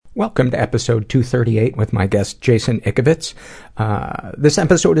Welcome to episode 238 with my guest, Jason Ickovitz. This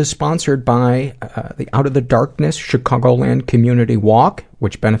episode is sponsored by the Out of the Darkness Chicagoland Community Walk,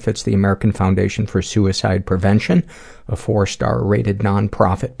 which benefits the American Foundation for Suicide Prevention, a 4-star rated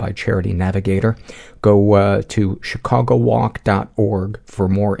nonprofit by Charity Navigator. Go to chicagowalk.org for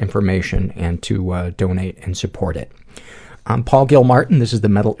more information and to donate and support it. I'm Paul Gilmartin. This is the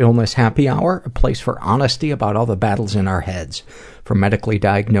Mental Illness Happy Hour, a place for honesty about all the battles in our heads. From medically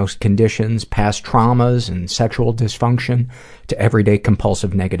diagnosed conditions, past traumas, and sexual dysfunction, to everyday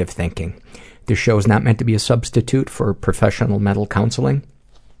compulsive negative thinking. This show is not meant to be a substitute for professional mental counseling.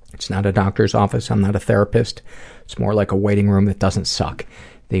 It's not a doctor's office. I'm not a therapist. It's more like a waiting room that doesn't suck.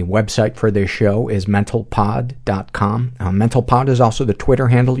 The website for this show is mentalpod.com. Mentalpod is also the Twitter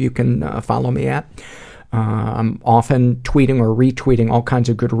handle you can follow me at. I'm often tweeting or retweeting all kinds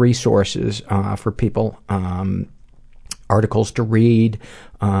of good resources for people. Articles to read,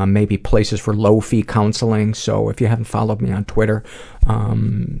 maybe places for low-fee counseling. So if you haven't followed me on Twitter,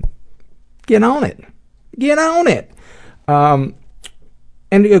 get on it. Get on it. And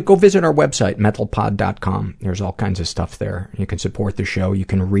go visit our website, mentalpod.com. There's all kinds of stuff there. You can support the show. You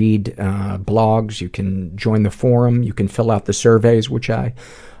can read blogs. You can join the forum. You can fill out the surveys, which I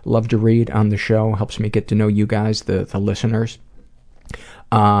love to read on the show. Helps me get to know you guys, the listeners.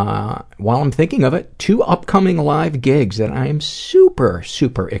 While I'm thinking of it, 2 upcoming live gigs that I am super,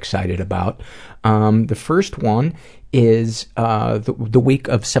 super excited about. The first one is the week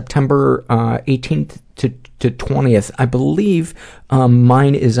of September 18th to 20th. I believe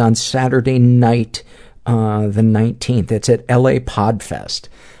mine is on Saturday night, the 19th. It's at LA Podfest,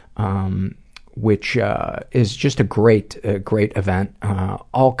 which is just a great event.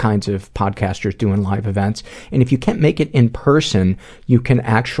 All kinds of podcasters doing live events. And if you can't make it in person, you can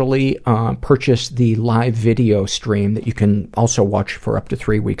actually purchase the live video stream that you can also watch for up to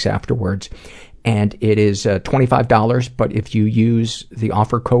 3 weeks afterwards. And it is $25, but if you use the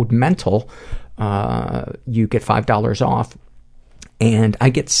offer code MENTAL, you get $5 off. And I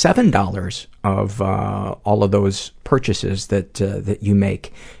get $7 of all of those purchases that you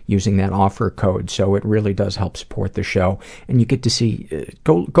make using that offer code. So it really does help support the show. And you get to see,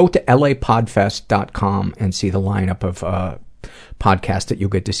 go to lapodfest.com and see the lineup of podcasts that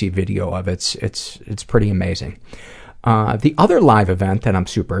you'll get to see video of. It's pretty amazing. The other live event that I'm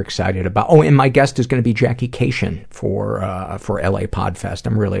super excited about, and my guest is going to be Jackie Cation for LA Podfest.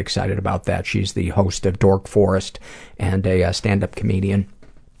 I'm really excited about that. She's the host of Dork Forest and a stand-up comedian.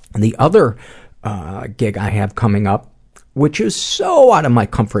 And the other gig I have coming up, which is so out of my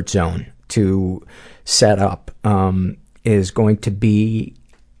comfort zone to set up, is going to be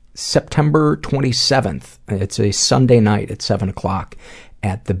September 27th. It's a Sunday night at 7 o'clock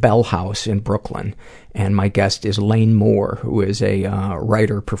at the Bell House in Brooklyn. And my guest is Lane Moore, who is a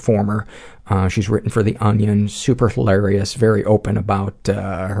writer-performer. She's written for The Onion, super hilarious, very open about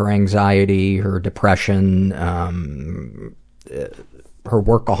her anxiety, her depression, her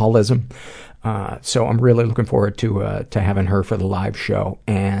workaholism. So I'm really looking forward to having her for the live show.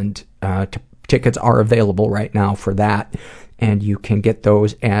 And tickets are available right now for that. And you can get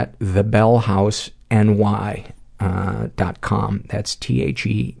those at thebellhouseny.com. That's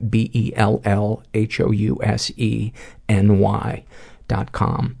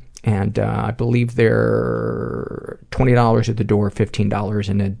THEBELLHOUSENY.com. And I believe they're $20 at the door,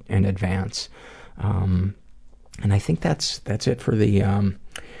 $15 in advance. And I think that's it for the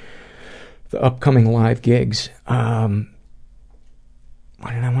upcoming live gigs. What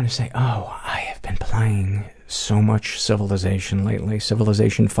did I want to say? Oh, I have been playing so much Civilization lately.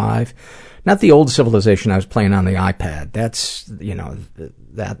 Civilization 5. Not the old Civilization I was playing on the iPad. That's,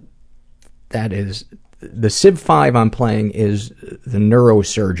 that is, the Civ 5 I'm playing is the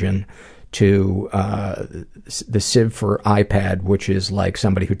neurosurgeon to the Civ for iPad, which is like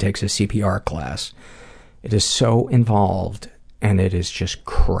somebody who takes a CPR class. It is so involved, and it is just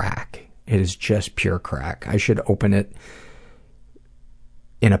crack. It is just pure crack. I should open it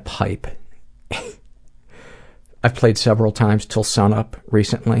in a pipe. I've played several times till sunup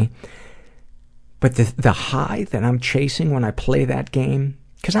recently. But the high that I'm chasing when I play that game,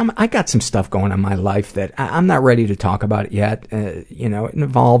 because I got some stuff going on in my life that I'm not ready to talk about it yet. It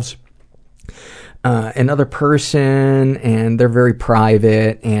involves another person, and they're very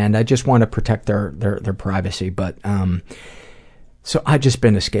private, and I just want to protect their privacy. But so I've just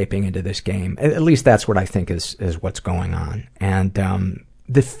been escaping into this game. At least that's what I think is what's going on. And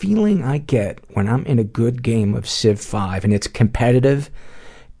the feeling I get when I'm in a good game of Civ 5, and it's competitive,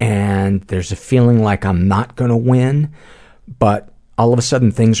 and there's a feeling like I'm not going to win, but all of a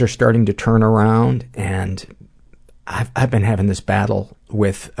sudden things are starting to turn around, and I've been having this battle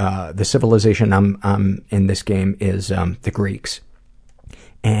with the civilization I'm in this game is the Greeks.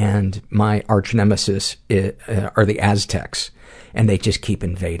 And my arch nemesis are the Aztecs, and they just keep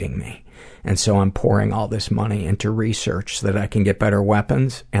invading me. And so I'm pouring all this money into research so that I can get better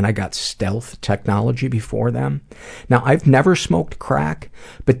weapons, and I got stealth technology before them. Now, I've never smoked crack,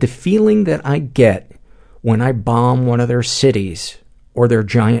 but the feeling that I get when I bomb one of their cities or their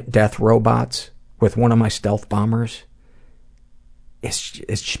giant death robots with one of my stealth bombers, it's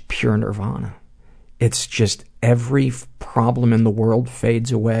just pure nirvana. It's just every problem in the world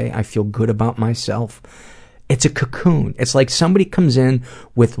fades away. I feel good about myself. It's a cocoon. It's like somebody comes in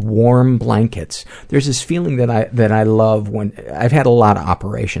with warm blankets. There's this feeling that I love when I've had a lot of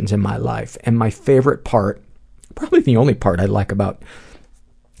operations in my life, and my favorite part, probably the only part I like about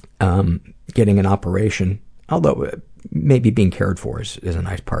getting an operation, although maybe being cared for is a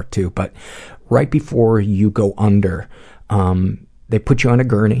nice part too, but right before you go under, they put you on a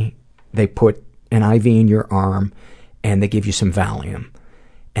gurney, they put an IV in your arm, and they give you some Valium.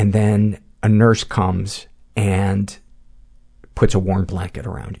 And then a nurse comes and puts a warm blanket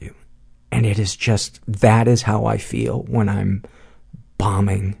around you. And it is just, that is how I feel when I'm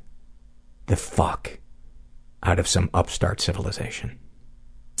bombing the fuck out of some upstart civilization.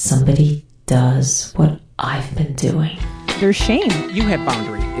 Somebody does what I've been doing. There's shame. You have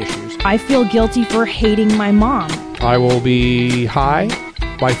boundary issues. I feel guilty for hating my mom. I will be high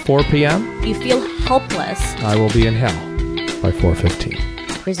by 4 p.m. You feel helpless. I will be in hell by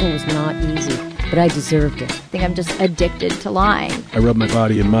 4:15. Prison was not easy, but I deserved it. I think I'm just addicted to lying. I rubbed my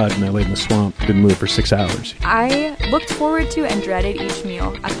body in mud and I laid in the swamp. Didn't move for 6 hours. I looked forward to and dreaded each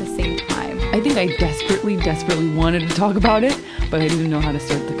meal at the same time. I think I desperately wanted to talk about it, but I didn't know how to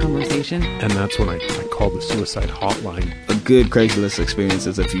start the conversation. And that's when I called the suicide hotline. A good Craigslist experience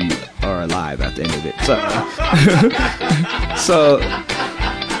is if you are alive at the end of it. So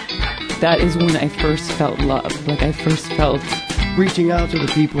that is when I first felt love. Like I first felt reaching out to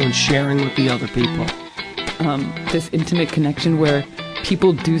the people and sharing with the other people. This intimate connection where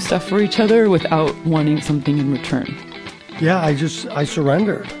people do stuff for each other without wanting something in return. Yeah, I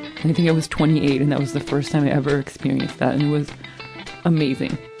surrendered. I think I was 28, and that was the first time I ever experienced that, and it was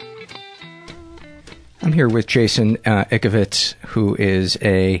amazing. I'm here with Jason Ickovitz, who is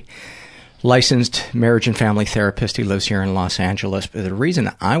a licensed marriage and family therapist. He lives here in Los Angeles. But the reason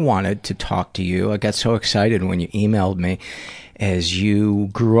I wanted to talk to you, I got so excited when you emailed me, as you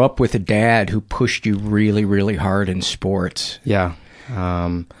grew up with a dad who pushed you really, really hard in sports. Yeah.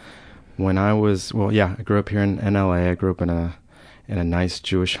 When I grew up here in LA. I grew up in a nice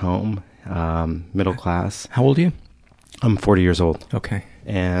Jewish home, middle class. How old are you? I'm 40 years old. Okay.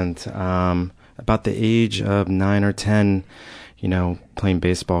 And about the age of 9 or 10, playing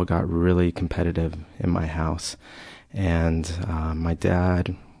baseball got really competitive in my house. And my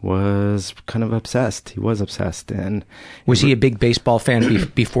dad was kind of obsessed. He was obsessed. And was he a big baseball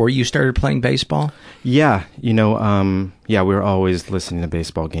fan before you started playing baseball? Yeah. We were always listening to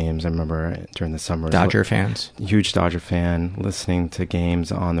baseball games. I remember during the summers. Dodger fans? Huge Dodger fan, listening to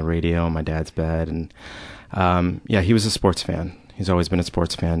games on the radio in my dad's bed. And he was a sports fan. He's always been a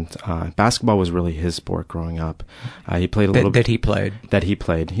sports fan. Basketball was really his sport growing up. He played a little... That he played? That he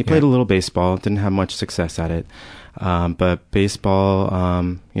played. He played a little baseball. Didn't have much success at it. But baseball,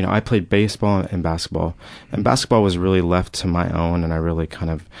 I played baseball and basketball. And basketball was really left to my own, and I really kind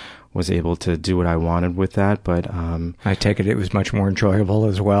of was able to do what I wanted with that. But I take it was much more enjoyable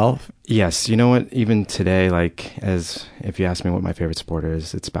as well? Yes. You know what? Even today, if you ask me what my favorite sport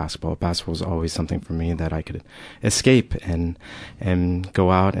is, it's basketball. Basketball is always something for me that I could escape and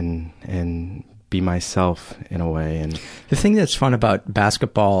go out and be myself in a way. And the thing that's fun about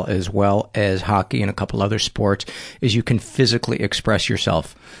basketball as well as hockey and a couple other sports is you can physically express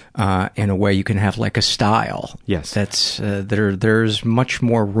yourself in a way. You can have like a style. Yes. That's there's much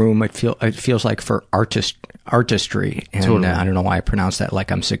more room. It feels like for artistry. And totally. I don't know why I pronounce that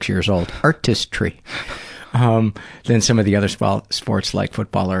like I'm 6 years old. Artistry. Than some of the other sports like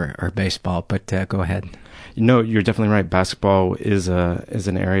football or baseball. But go ahead. No, you're definitely right. Basketball is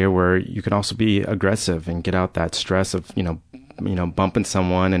an area where you can also be aggressive and get out that stress of bumping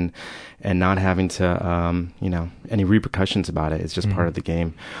someone and not having to any repercussions about it. It's just part of the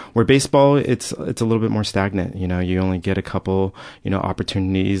game. Where baseball, it's a little bit more stagnant. You only get a couple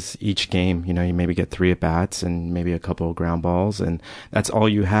opportunities each game. You maybe get 3 at bats and maybe a couple of ground balls, and that's all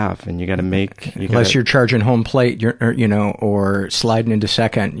you have. And you got to make unless you're charging home plate, or sliding into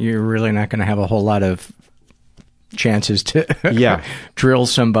second, you're really not going to have a whole lot of chances to drill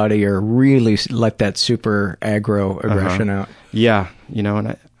somebody or really let that super aggro aggression out. Yeah,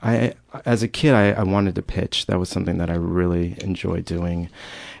 and as a kid, I wanted to pitch. That was something that I really enjoyed doing.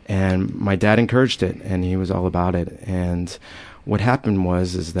 And my dad encouraged it, and he was all about it. And what happened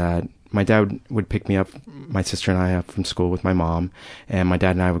is that my dad would pick me up, my sister and I, up from school with my mom, and my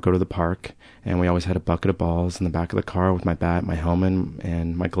dad and I would go to the park, and we always had a bucket of balls in the back of the car with my bat, my helmet,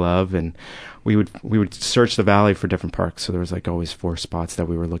 and my glove, and we would search the valley for different parks. So there was like always 4 spots that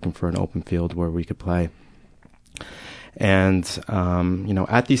we were looking for an open field where we could play. And,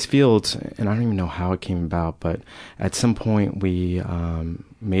 at these fields, and I don't even know how it came about, but at some point we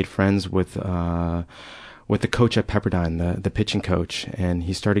made friends with the coach at Pepperdine, the pitching coach, and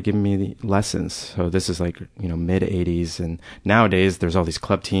he started giving me lessons. So this is like, mid 80s, and nowadays there's all these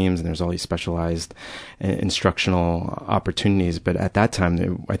club teams and there's all these specialized instructional opportunities. But at that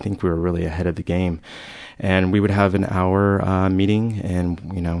time, I think we were really ahead of the game. And we would have an hour meeting,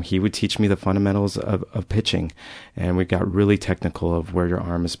 and he would teach me the fundamentals of pitching, and we got really technical of where your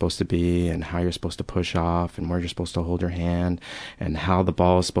arm is supposed to be and how you're supposed to push off and where you're supposed to hold your hand and how the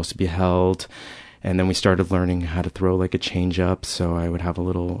ball is supposed to be held. And then we started learning how to throw like a change up, so I would have a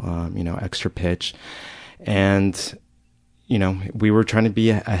little extra pitch, and we were trying to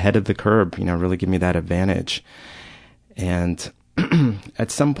be ahead of the curve, really give me that advantage. And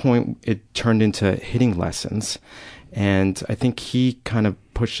at some point it turned into hitting lessons, and I think he kind of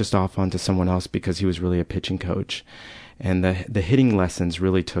pushed us off onto someone else because he was really a pitching coach, and the hitting lessons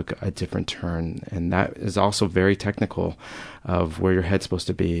really took a different turn, and that is also very technical of where your head's supposed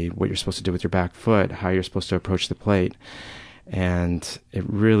to be, what you're supposed to do with your back foot, how you're supposed to approach the plate, and it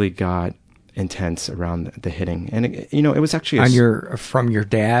really got intense around the hitting. And it was actually from your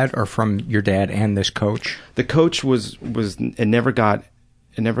dad, or from your dad and this coach? The coach was it never got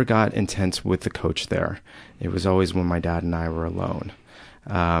intense with the coach there. It was always when my dad and I were alone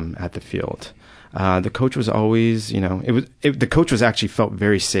at the field. The coach was always, the coach was actually felt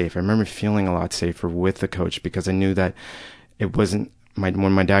very safe. I remember feeling a lot safer with the coach because I knew that it wasn't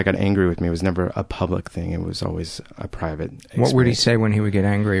when my dad got angry with me, it was never a public thing. It was always a private experience. What would he say when he would get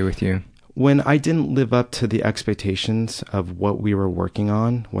angry with you? When I didn't live up to the expectations of what we were working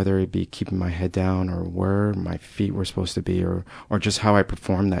on, whether it be keeping my head down or where my feet were supposed to be, or just how I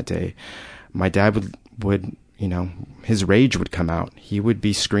performed that day, my dad would his rage would come out. He would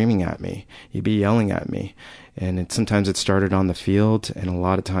be screaming at me. He'd be yelling at me. And sometimes it started on the field, and a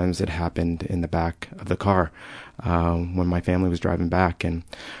lot of times it happened in the back of the car when my family was driving back. And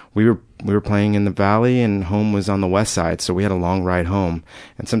we were playing in the valley, and home was on the west side, so we had a long ride home.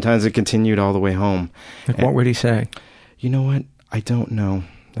 And sometimes it continued all the way home. What would he say? You know what? I don't know.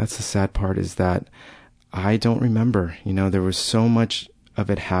 That's the sad part, is that I don't remember. There was so much of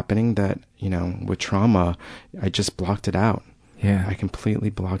it happening that, with trauma, I just blocked it out. Yeah. I completely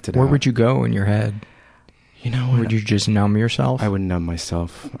blocked it out. Where would you go in your head? Would you just numb yourself? I would numb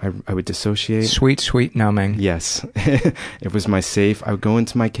myself. I would dissociate. Sweet numbing. Yes. It was my safe. I would go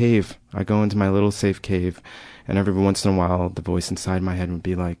into my cave. I go into my little safe cave, and every once in a while, the voice inside my head would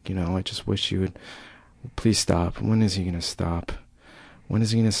be like, I just wish you would please stop. When is he going to stop? When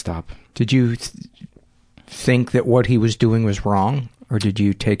is he going to stop? Did you think that what he was doing was wrong? Or did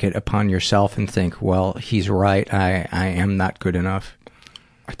you take it upon yourself and think, well, he's right, I am not good enough?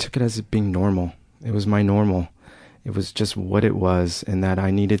 I took it as it being normal. It was my normal. It was just what it was, and that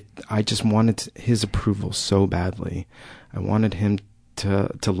I just wanted his approval so badly. I wanted him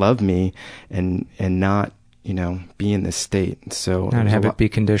to love me and not, be in this state. So not have it be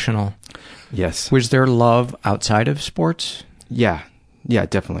conditional. Yes. Was there love outside of sports? Yeah,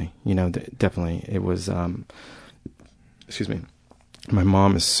 definitely. Definitely. It was, excuse me. My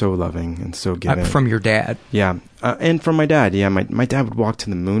mom is so loving and so giving. From your dad? Yeah. And from my dad. Yeah. My dad would walk to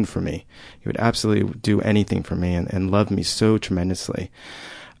the moon for me. He would absolutely do anything for me and love me so tremendously.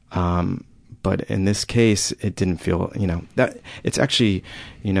 But in this case, it didn't feel, that it's actually,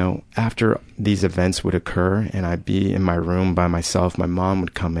 after these events would occur and I'd be in my room by myself, my mom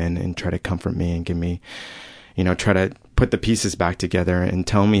would come in and try to comfort me and give me, try to put the pieces back together and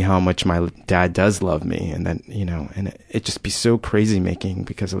tell me how much my dad does love me, and that, and it just be so crazy making,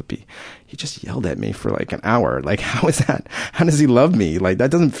 because he just yelled at me for like an hour. Like, how is that? How does he love me? Like,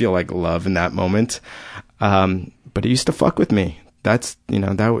 that doesn't feel like love in that moment. But it used to fuck with me. That's,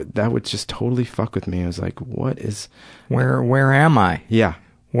 that would just totally fuck with me. I was like, what is, where am I? Yeah.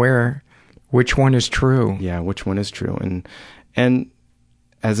 Which one is true? Yeah. Which one is true? And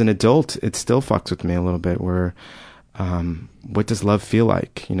as an adult, it still fucks with me a little bit, where, what does love feel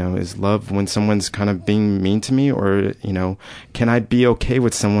like? Is love when someone's kind of being mean to me, or, can I be okay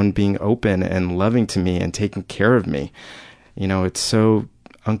with someone being open and loving to me and taking care of me? It's so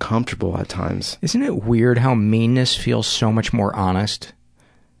uncomfortable at times. Isn't it weird how meanness feels so much more honest?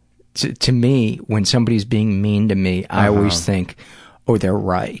 to me, when somebody's being mean to me, I always think, oh, they're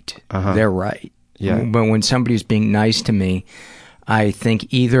right. They're right. Yeah. But when somebody's being nice to me, I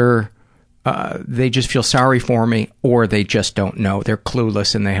think either they just feel sorry for me or they just don't know. They're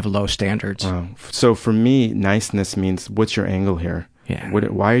clueless and they have low standards. So for me, niceness means, what's your angle here? Yeah.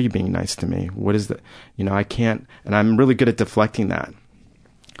 Why are you being nice to me? What is the, I can't, and I'm really good at deflecting that.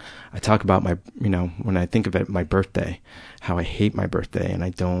 I talk about my, when I think of it, my birthday, how I hate my birthday and I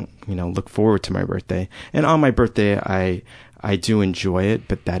don't, look forward to my birthday. And on my birthday, I do enjoy it,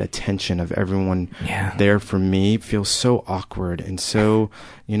 but that attention of everyone there for me feels so awkward. And so,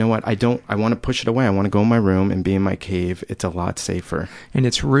 you know what? I want to push it away. I want to go in my room and be in my cave. It's a lot safer. And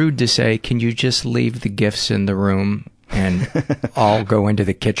it's rude to say, can you just leave the gifts in the room and I'll go into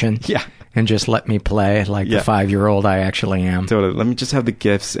the kitchen? Yeah. And just let me play like the 5-year-old I actually am. Totally. Let me just have the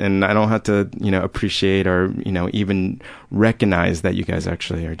gifts and I don't have to, appreciate or, even recognize that you guys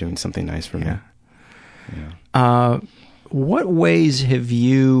actually are doing something nice for me. Yeah. What ways have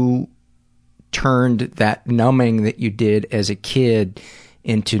you turned that numbing that you did as a kid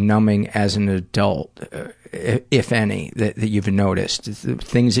into numbing as an adult, if any, that you've noticed?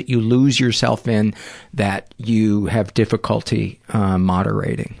 Things that you lose yourself in that you have difficulty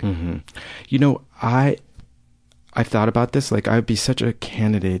moderating? Mm-hmm. I've thought about this. Like, I would be such a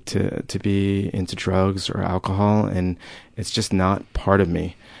candidate to be into drugs or alcohol, and it's just not part of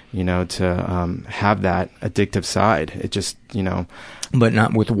me, to have that addictive side. It just, But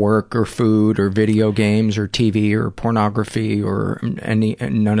not with work or food or video games or TV or pornography or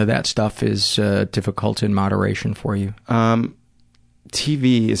none of that stuff is difficult in moderation for you?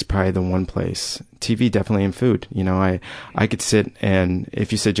 TV is probably the one place. TV, definitely, and food. I could sit and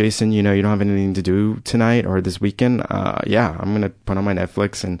if you said, Jason, you don't have anything to do tonight or this weekend, I'm going to put on my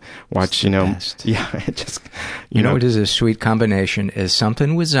Netflix and watch, it just, it is a sweet combination is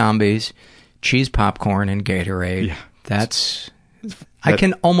something with zombies, cheese popcorn, and Gatorade. Yeah. I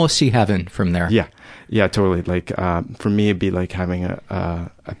can almost see heaven from there. Yeah. Yeah, totally. Like, for me, it'd be like having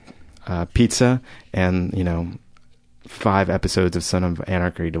a pizza and, 5 episodes of Son of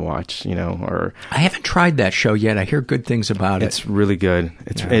Anarchy to watch, or... I haven't tried that show yet. I hear good things about it. It's really good.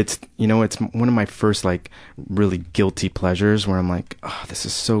 It's it's one of my first, like, really guilty pleasures where I'm like, oh, this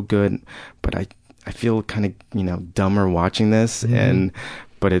is so good, but I feel kind of, dumber watching this,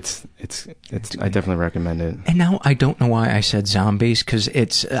 but it's I definitely recommend it. And now I don't know why I said zombies, because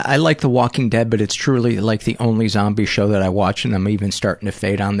I like The Walking Dead, but it's truly like the only zombie show that I watch, and I'm even starting to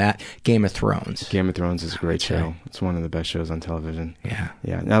fade on that. Game of Thrones. Game of Thrones is a great show. It's one of the best shows on television. Yeah.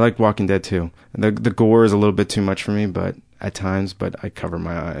 Yeah. And I like Walking Dead too. The gore is a little bit too much for me, but at times, but I cover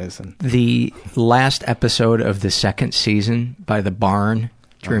my eyes. And the last episode of the second season by the barn,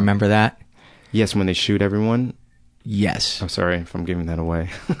 do you remember that? Yes, when they shoot everyone. Yes. I'm sorry if I'm giving that away.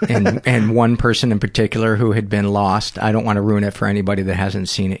 and one person in particular who had been lost. I don't want to ruin it for anybody that hasn't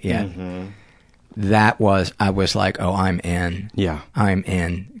seen it yet. Mm-hmm. I was like, oh, I'm in. Yeah. I'm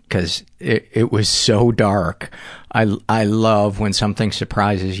in. Because it was so dark. I love when something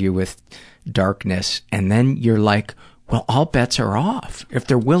surprises you with darkness. And then you're like, well, all bets are off. If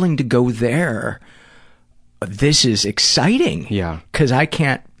they're willing to go there, this is exciting. Yeah. Because I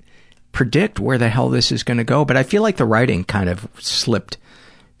can't predict where the hell this is going to go, but I feel like the writing kind of slipped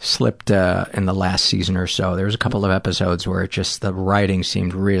in the last season or so. There was a couple of episodes where the writing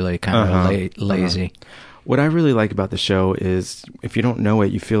seemed really kind of lazy. What I really like about the show is, if you don't know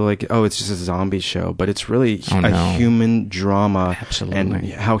it, you feel like, oh, it's just a zombie show, but it's really a human drama. Absolutely.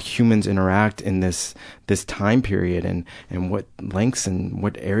 And how humans interact in this time period, and what lengths and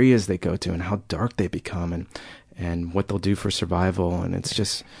what areas they go to, and how dark they become, and what they'll do for survival. And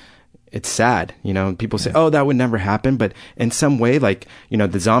it's sad, people say, oh, that would never happen. But in some way, like,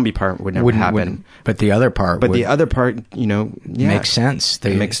 the zombie part would never happen. But the other part makes sense.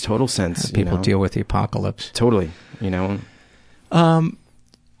 It makes total sense. People deal with the apocalypse. Totally,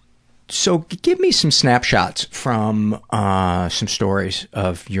 So give me some snapshots from some stories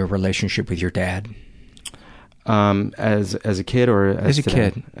of your relationship with your dad. As a kid or as a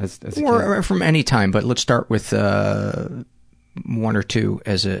kid? As a kid. Or from any time, but let's start with one or two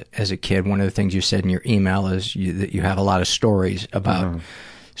as a kid. One of the things you said in your email is that you have a lot of stories about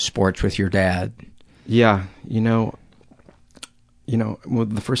sports with your dad. Yeah, well,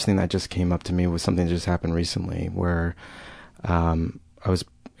 the first thing that just came up to me was something that just happened recently, where it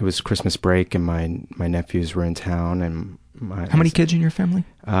was Christmas break and my nephews were in town, and how many kids in your family?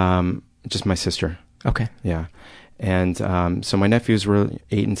 Just my sister. Okay. Yeah. And so my nephews were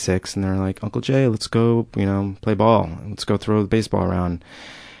 8 and 6, and they're like, Uncle Jay, let's go, play ball. Let's go throw the baseball around.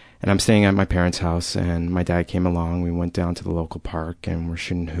 And I'm staying at my parents' house, and my dad came along. We went down to the local park, and we're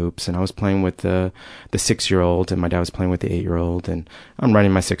shooting hoops. And I was playing with the 6-year-old, and my dad was playing with the 8-year-old. And I'm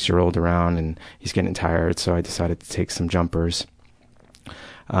running my 6-year-old around, and he's getting tired, so I decided to take some jumpers.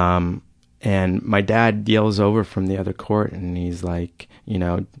 And my dad yells over from the other court, and he's like,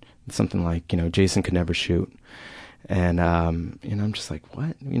 something like, Jason could never shoot. And I'm just like,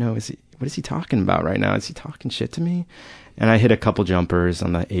 what? What is he talking about right now? Is he talking shit to me? And I hit a couple jumpers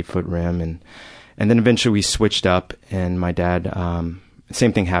on the 8-foot rim, and then eventually we switched up, and my dad,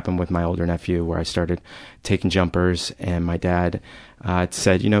 same thing happened with my older nephew, where I started taking jumpers, and my dad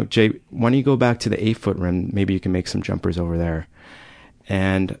said, Jay, why don't you go back to the 8-foot rim? Maybe you can make some jumpers over there.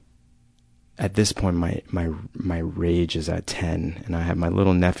 And at this point, my rage is at 10, and I have my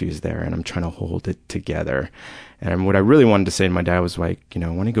little nephews there, and I'm trying to hold it together. And what I really wanted to say to my dad was like, why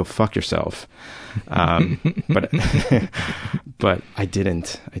don't you go fuck yourself? But I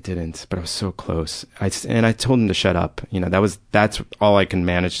didn't, but I was so close. I told him to shut up. That's all I can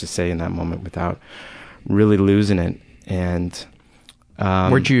manage to say in that moment without really losing it. And,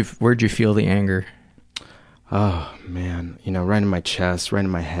 where'd you feel the anger? Oh man, right in my chest, right in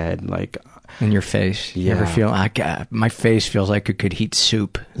my head, like in your face. Yeah. You ever feel like my face feels like it could heat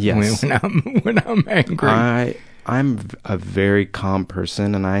soup? Yes. when I'm angry. I'm a very calm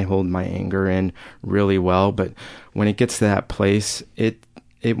person, and I hold my anger in really well. But when it gets to that place, it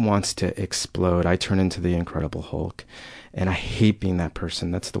wants to explode. I turn into the Incredible Hulk, and I hate being that person.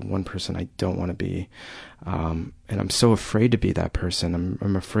 That's the one person I don't want to be, and I'm so afraid to be that person.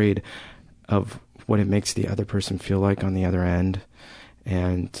 I'm afraid of what it makes the other person feel like on the other end,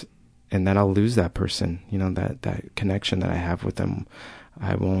 and that I'll lose that person. That connection that I have with them.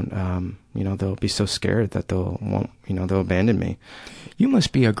 I won't, they'll be so scared that they'll abandon me. You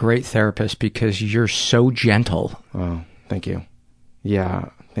must be a great therapist because you're so gentle. Oh, thank you. Yeah.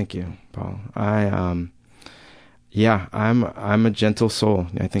 Thank you, Paul. I'm a gentle soul.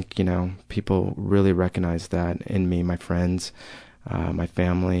 I think, people really recognize that in me, my friends, my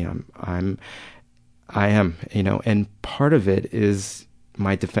family. I am, and part of it is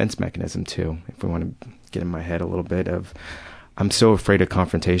my defense mechanism too. If we want to get in my head a little bit of, I'm so afraid of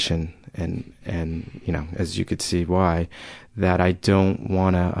confrontation, and as you could see why, that I don't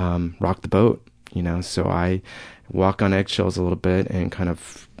want to rock the boat, so I walk on eggshells a little bit and kind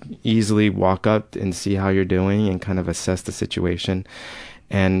of easily walk up and see how you're doing and kind of assess the situation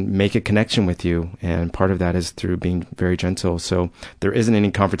and make a connection with you. And part of that is through being very gentle. So there isn't any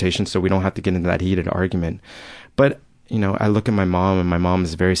confrontation, so we don't have to get into that heated argument. But I look at my mom, and my mom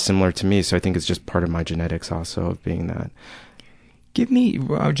is very similar to me, so I think it's just part of my genetics also of being that.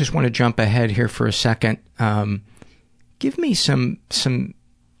 I just want to jump ahead here for a second. Give me some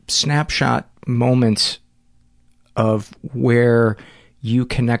snapshot moments of where you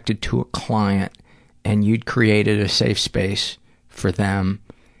connected to a client and you'd created a safe space for them,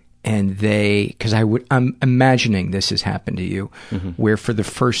 and because I'm imagining this has happened to you, where for the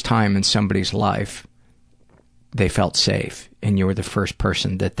first time in somebody's life, they felt safe, and you were the first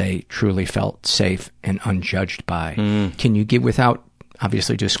person that they truly felt safe and unjudged by. Can you give, without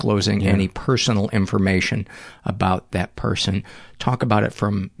obviously disclosing any personal information about that person, talk about it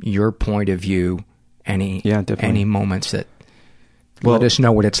from your point of view, any moments that let us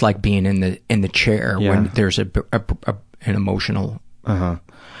know what it's like being in the chair when there's an emotional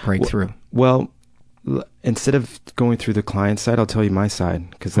breakthrough. Well, instead of going through the client side, I'll tell you my side,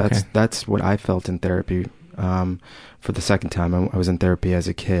 because that's what I felt in therapy. For the second time, I was in therapy as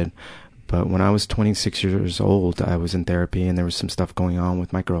a kid, but when I was 26 years old, I was in therapy, and there was some stuff going on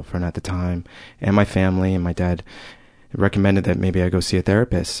with my girlfriend at the time and my family, and my dad recommended that maybe I go see a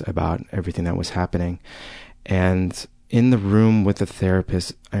therapist about everything that was happening. And in the room with the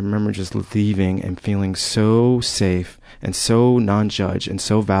therapist, I remember just leaving and feeling so safe and so non-judged and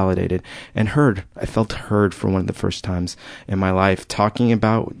so validated and heard. I felt heard for one of the first times in my life, talking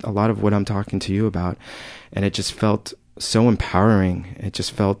about a lot of what I'm talking to you about. And it just felt so empowering. It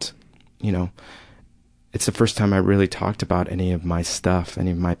just felt, it's the first time I really talked about any of my stuff,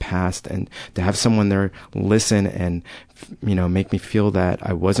 any of my past, and to have someone there listen and, make me feel that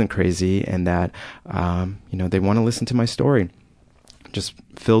I wasn't crazy and that, they want to listen to my story, just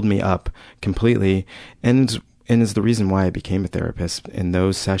filled me up completely. And is the reason why I became a therapist. In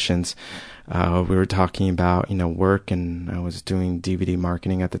those sessions, we were talking about, work, and I was doing DVD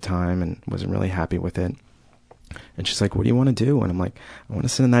marketing at the time and wasn't really happy with it. And she's like, what do you want to do? And I'm like, I want to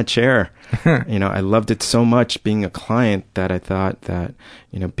sit in that chair. I loved it so much being a client that I thought that,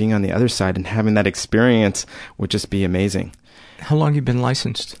 being on the other side and having that experience would just be amazing. How long have you been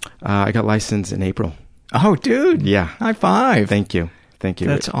licensed? I got licensed in April. Oh, dude. Yeah. High five. Thank you. Thank you.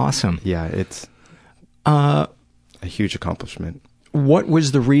 That's awesome. Yeah, it's a huge accomplishment. What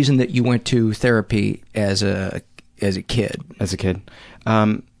was the reason that you went to therapy as a kid? As a kid.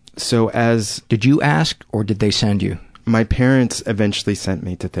 Did you ask or did they send you? My parents eventually sent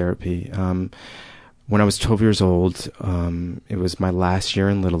me to therapy. When I was 12 years old, it was my last year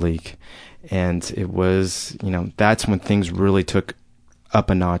in Little League. And it was, that's when things really took up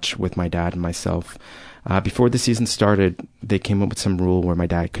a notch with my dad and myself. Before the season started, they came up with some rule where my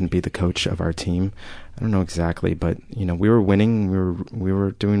dad couldn't be the coach of our team. I don't know exactly, but, we were winning. We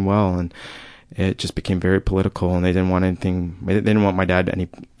were doing well. And it just became very political, and they didn't want anything. They didn't want my dad any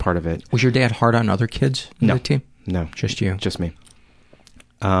part of it. Was your dad hard on other kids in the team? No. Just you? Just me.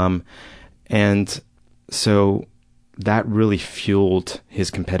 And so that really fueled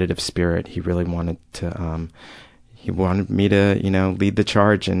his competitive spirit. He really wanted to, he wanted me to, lead the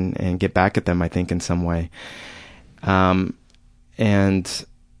charge and get back at them, I think, in some way. And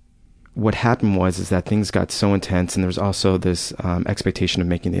what happened is that things got so intense, and there was also this expectation of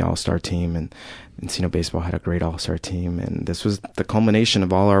making the All-Star team, and Encino Baseball had a great All-Star team, and this was the culmination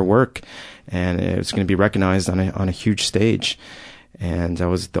of all our work, and it was going to be recognized on a huge stage. And I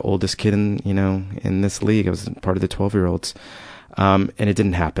was the oldest kid in this league. I was part of the 12-year-olds. And it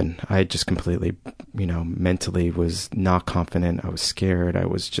didn't happen. I just completely, mentally was not confident. I was scared. I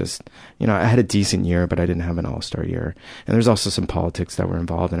was just, I had a decent year, but I didn't have an all-star year. And there's also some politics that were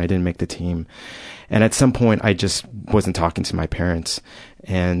involved, and I didn't make the team. And at some point, I just wasn't talking to my parents.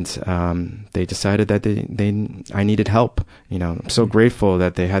 And they decided that I needed help. I'm so grateful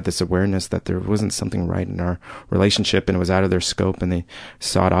that they had this awareness that there wasn't something right in our relationship, and it was out of their scope, and they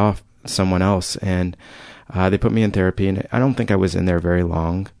sought off someone else. And they put me in therapy, and I don't think I was in there very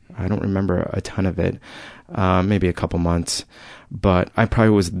long. I don't remember a ton of it, maybe a couple months. But I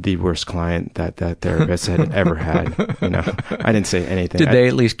probably was the worst client that therapist had ever had. I didn't say anything. Did they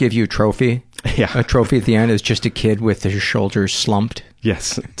at least give you a trophy? Yeah. A trophy at the end is just a kid with his shoulders slumped?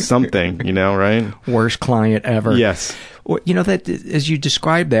 Yes, something, right? Worst client ever. Yes. Well, that as you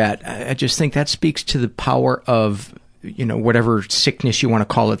describe that, I just think that speaks to the power of whatever sickness you want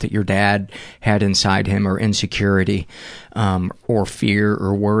to call it that your dad had inside him, or insecurity, or fear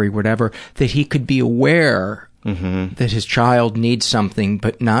or worry, whatever, that he could be aware that his child needs something,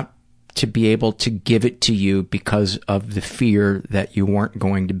 but not to be able to give it to you because of the fear that you weren't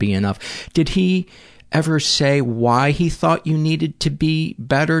going to be enough. Did he ever say why he thought you needed to be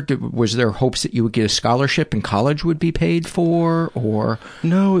better? Was there hopes that you would get a scholarship and college would be paid for, or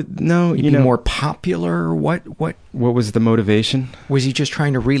no, be more popular? What was the motivation? Was he just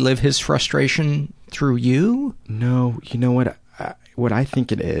trying to relive his frustration through you? No, what I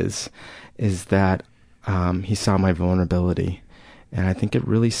think it is that he saw my vulnerability, and I think it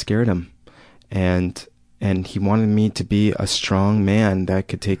really scared him, and he wanted me to be a strong man that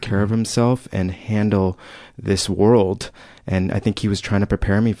could take care of himself and handle this world. And I think he was trying to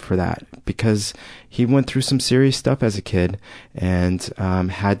prepare me for that, because he went through some serious stuff as a kid, and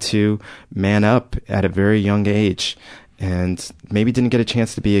had to man up at a very young age, and maybe didn't get a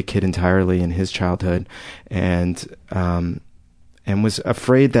chance to be a kid entirely in his childhood, and was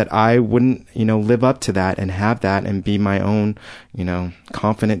afraid that I wouldn't, live up to that and have that and be my own,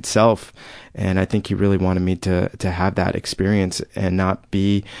 confident self. And I think he really wanted me to have that experience and not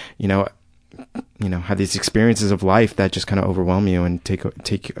be, have these experiences of life that just kind of overwhelm you and take,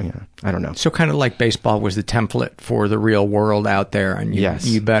 I don't know. So kind of like baseball was the template for the real world out there, and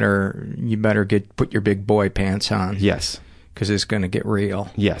you better put your big boy pants on. Yes. Because it's going to get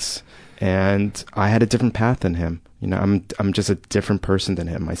real. Yes. And I had a different path than him. I'm just a different person than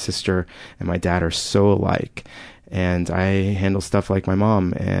him. My sister and my dad are so alike, and I handle stuff like my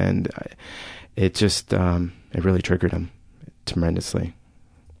mom, and it just, it really triggered him tremendously.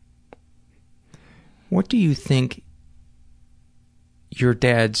 What do you think your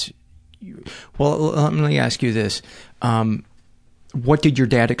dad's, well, let me ask you this. What did your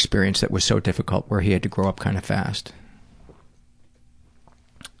dad experience that was so difficult, where he had to grow up kind of fast?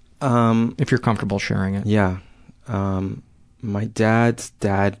 If you're comfortable sharing it. Yeah. My dad's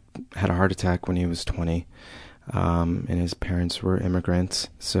dad had a heart attack when he was 20. And his parents were immigrants.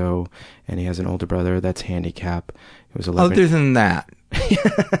 And he has an older brother that's handicapped. He was 11. Other than that,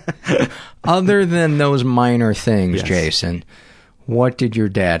 other than those minor things, yes. Jason, what did your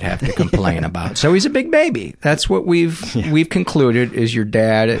dad have to complain about? So he's a big baby. That's what we've concluded, is your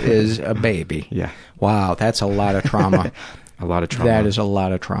dad is a baby. Yeah. Wow, that's a lot of trauma. A lot of trauma. That is a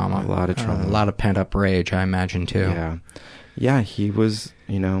lot of trauma. A lot of trauma. A lot of pent-up rage, I imagine, too. Yeah. Yeah, he was,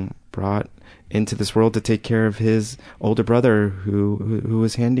 brought into this world to take care of his older brother who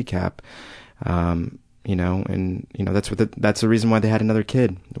was handicapped. and that's the reason why they had another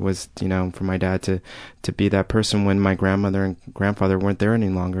kid, was, for my dad to be that person when my grandmother and grandfather weren't there any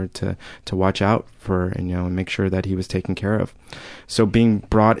longer, to watch out for, and make sure that he was taken care of. So being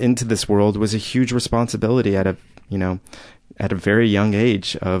brought into this world was a huge responsibility at a very young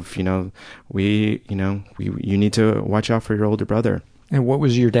age of, you need to watch out for your older brother. And what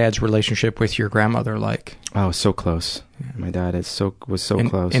was your dad's relationship with your grandmother like? Oh, so close. Yeah. My dad was so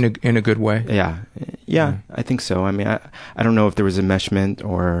close. In a good way? Yeah, I think so. I mean, I don't know if there was enmeshment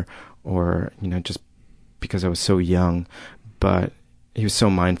or just because I was so young, but he was so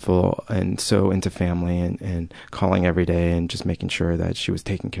mindful and so into family and calling every day and just making sure that she was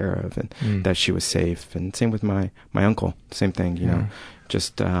taken care of and that she was safe. And same with my uncle, same thing,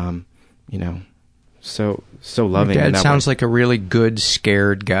 just, so loving. Your dad sounds like a really good,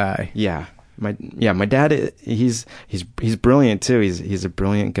 scared guy. Yeah. My dad, he's brilliant too. He's a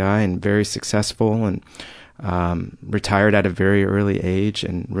brilliant guy and very successful, and retired at a very early age,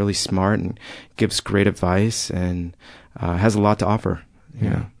 and really smart, and gives great advice, and has a lot to offer.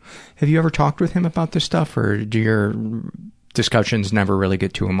 Yeah. Have you ever talked with him about this stuff, or do your discussions never really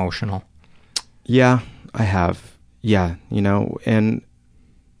get too emotional? Yeah, I have. Yeah, and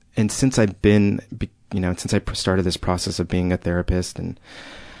since I've been, since I started this process of being a therapist and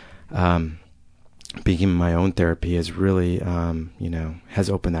being my own therapy, has really, has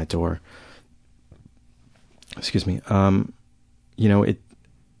opened that door. Excuse me.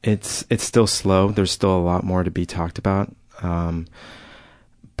 It's still slow. There's still a lot more to be talked about.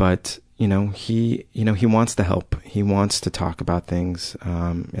 But he wants to help. He wants to talk about things.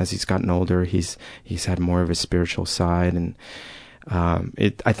 As he's gotten older, he's had more of a spiritual side, and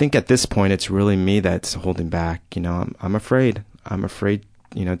I think at this point it's really me that's holding back. I'm afraid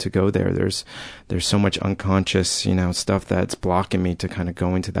to go there. There's so much unconscious, stuff that's blocking me to kind of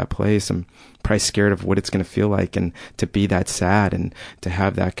go into that place. I'm probably scared of what it's going to feel like, and to be that sad and to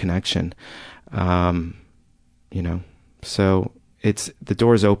have that connection. So the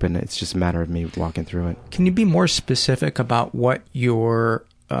door's open. It's just a matter of me walking through it. Can you be more specific about what you're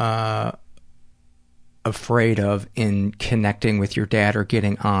afraid of in connecting with your dad or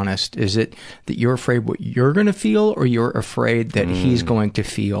getting honest? Is it that you're afraid what you're going to feel, or you're afraid that he's going to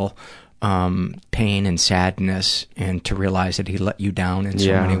feel pain and sadness, and to realize that he let you down in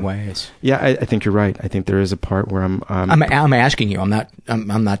so many ways? Yeah, I think you're right. I think there is a part where I'm asking you. I'm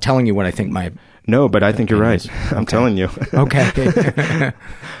not telling you what I think my... No, but I think you're right. I'm telling you. Okay.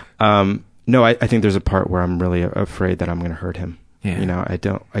 No, I think there's a part where I'm really afraid that I'm going to hurt him. Yeah. I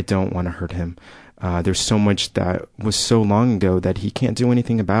don't want to hurt him. There's so much that was so long ago that he can't do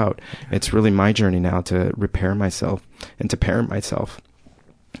anything about. It's really my journey now to repair myself and to parent myself.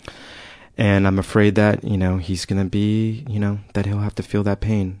 And I'm afraid that, he's going to be, that he'll have to feel that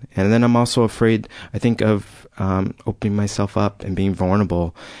pain. And then I'm also afraid, I think, of opening myself up and being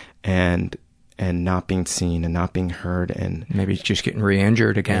vulnerable and not being seen and not being heard, and maybe just getting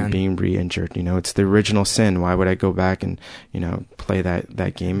re-injured again. And being re-injured. It's the original sin. Why would I go back and, play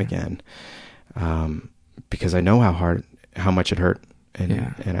that game again? Because I know how much it hurt,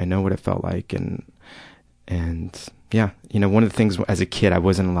 and I know what it felt like. And one of the things as a kid, I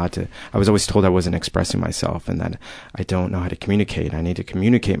was always told I wasn't expressing myself, and that I don't know how to communicate. I need to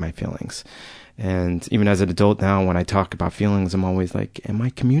communicate my feelings. And even as an adult now, when I talk about feelings, I'm always like, am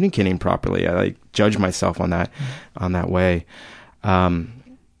I communicating properly? I judge myself on that way.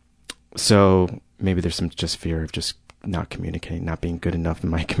 So maybe there's some just fear of just not communicating, not being good enough in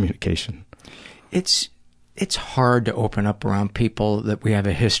my communication. It's hard to open up around people that we have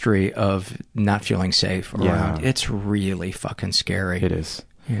a history of not feeling safe around. It's really fucking scary. It is.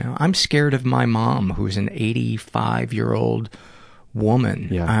 I'm scared of my mom, who's an 85-year-old woman.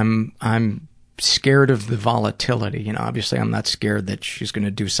 Yeah. I'm scared of the volatility. Obviously I'm not scared that she's going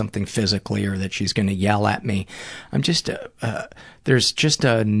to do something physically or that she's going to yell at me. I'm just, there's just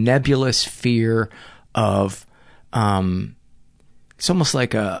a nebulous fear of, it's almost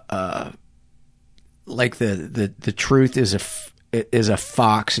like like the truth is a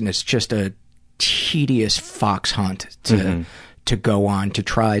fox, and it's just a tedious fox hunt to go on, to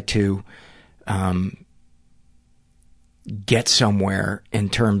try to, get somewhere in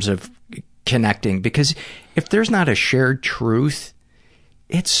terms of connecting. Because if there's not a shared truth,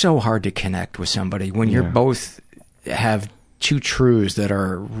 it's so hard to connect with somebody when you're both have two truths that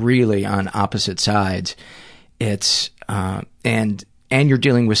are really on opposite sides. It's and you're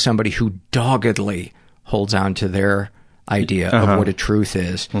dealing with somebody who doggedly holds on to their idea of what a truth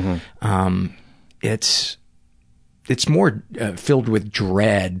is. It's more filled with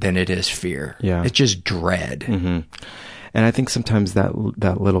dread than it is fear. Yeah. It's just dread. And I think sometimes that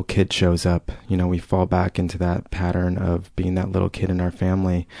little kid shows up. You know, we fall back into that pattern of being that little kid in our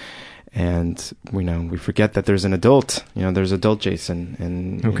family. And, you know, we forget that there's an adult, you know, there's adult Jason.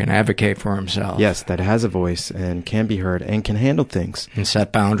 And who can advocate for himself. Yes, that has a voice and can be heard and can handle things. And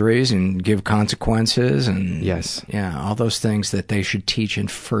set boundaries and give consequences and... Yes. Yeah, all those things that they should teach in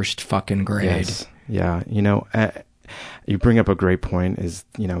first fucking grade. Yes. Yeah, you know, you bring up a great point is,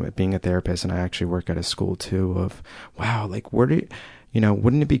 you know, being a therapist, and I actually work at a school too, of, wow, like, wouldn't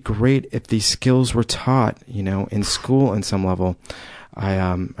it be great if these skills were taught, you know, in school in some level? I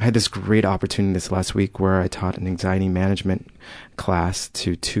had this great opportunity this last week where I taught an anxiety management class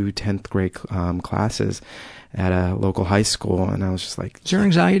to 2 10th grade classes at a local high school, and I was just like... Is there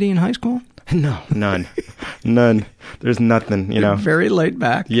anxiety in high school? No, none. None. There's nothing, you know. Very laid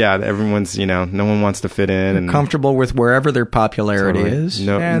back. Yeah, everyone's, you know, no one wants to fit in. And comfortable with wherever their popularity totally. is,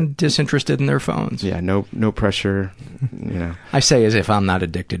 and disinterested in their phones. Yeah, no pressure, you know. I say as if I'm not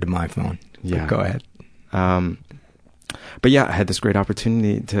addicted to my phone. Yeah. Go ahead. But yeah, I had this great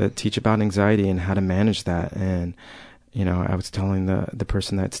opportunity to teach about anxiety and how to manage that. And, you know, I was telling the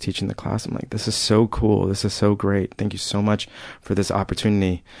person that's teaching the class, I'm like, this is so cool. This is so great. Thank you so much for this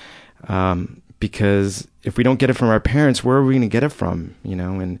opportunity. Because if we don't get it from our parents, where are we going to get it from? You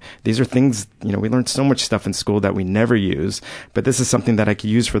know, and these are things, you know, we learned so much stuff in school that we never use, but this is something that I could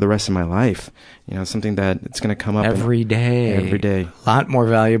use for the rest of my life. You know, something that it's going to come up every day. A lot more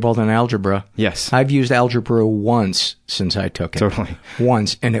valuable than algebra. Yes. I've used algebra once since I took it. Totally.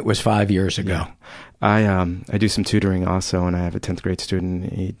 Once, and it was 5 years ago. Yeah. I do some tutoring also, and I have a 10th grade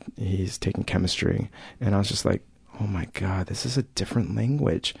student. He's taking chemistry, and I was just like, oh my God, this is a different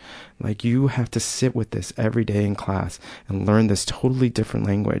language. Like, you have to sit with this every day in class and learn this totally different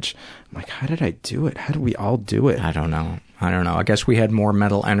language. I'm like, how did I do it? How did we all do it? I don't know. I guess we had more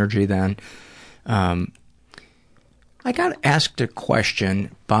mental energy then. I got asked a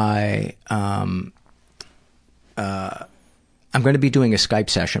question by, I'm going to be doing a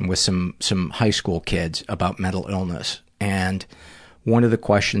Skype session with some high school kids about mental illness. And one of the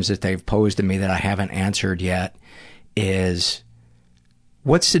questions that they've posed to me that I haven't answered yet is,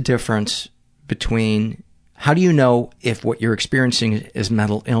 what's the difference between, how do you know if what you're experiencing is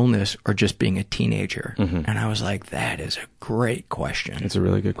mental illness or just being a teenager? Mm-hmm. And I was like, that is a great question. It's a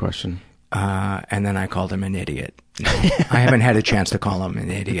really good question. And then I called him an idiot. No, I haven't had a chance to call him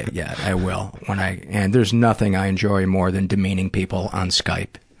an idiot yet. I will and there's nothing I enjoy more than demeaning people on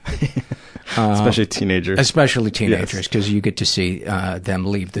Skype. Especially teenagers. Especially teenagers, because you get to see them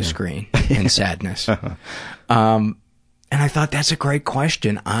leave the screen in sadness. And I thought, that's a great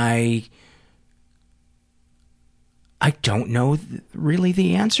question. I don't know really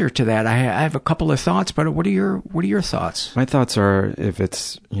the answer to that. I have a couple of thoughts, but what are your thoughts? My thoughts are, if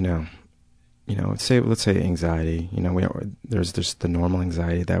it's, let's say anxiety, there's just the normal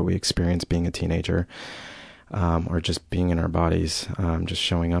anxiety that we experience being a teenager. Or just being in our bodies, just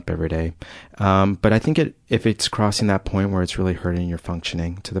showing up every day. But I think if it's crossing that point where it's really hurting your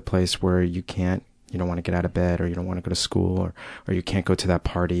functioning to the place where you don't want to get out of bed, or you don't want to go to school, or you can't go to that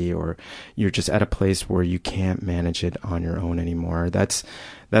party, or you're just at a place where you can't manage it on your own anymore. That's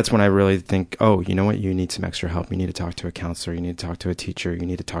when I really think, oh, you know what? You need some extra help. You need to talk to a counselor. You need to talk to a teacher. You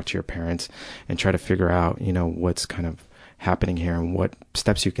need to talk to your parents and try to figure out, what's kind of happening here and what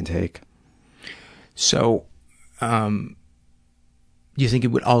steps you can take. So, you think it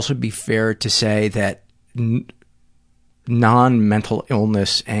would also be fair to say that non-mental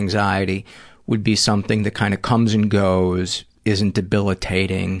illness anxiety would be something that kind of comes and goes, isn't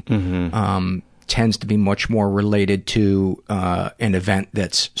debilitating, mm-hmm. Tends to be much more related to an event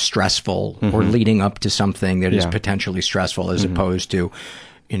that's stressful, mm-hmm. or leading up to something that is potentially stressful, as mm-hmm. opposed to,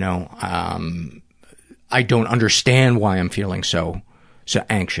 I don't understand why I'm feeling so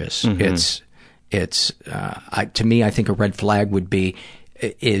anxious. Mm-hmm. To me, I think a red flag would be,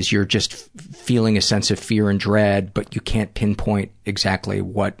 is you're just feeling a sense of fear and dread, but you can't pinpoint exactly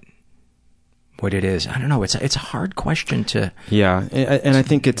what it is. I don't know. It's a hard question to. Yeah. And I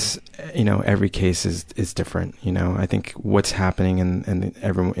think it's, every case is different. I think what's happening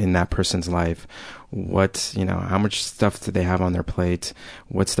in that person's life, how much stuff do they have on their plate?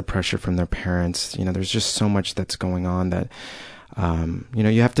 What's the pressure from their parents? There's just so much that's going on that,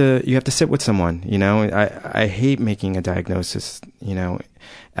 you have to sit with someone, I hate making a diagnosis,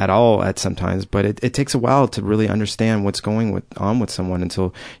 at all at sometimes, but it takes a while to really understand what's going on with someone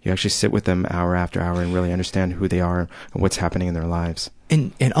until you actually sit with them hour after hour and really understand who they are and what's happening in their lives.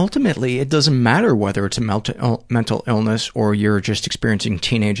 And ultimately, it doesn't matter whether it's a mental illness or you're just experiencing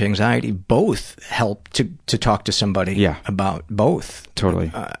teenage anxiety. Both help to talk to somebody about both.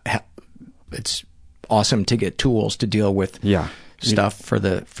 Totally. It's awesome to get tools to deal with stuff for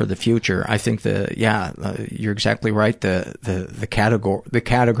the future. I think you're exactly right. The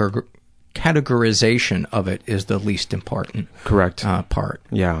categorization of it is the least important. Correct. Part.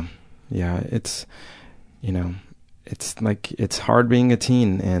 Yeah. It's, it's like, it's hard being a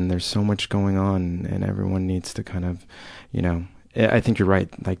teen, and there's so much going on, and everyone needs to kind of, I think you're right.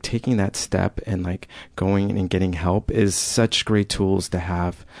 Like, taking that step and like going and getting help is such great tools to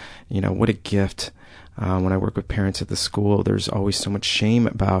have. What a gift. When I work with parents at the school, there's always so much shame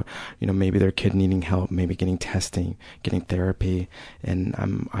about, maybe their kid needing help, maybe getting testing, getting therapy. And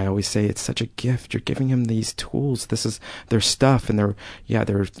I always say it's such a gift. You're giving them these tools. This is their stuff. And they're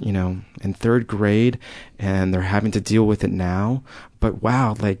in third grade, and they're having to deal with it now. But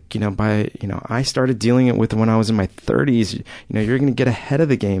wow, I started dealing with it when I was in my 30s. You're going to get ahead of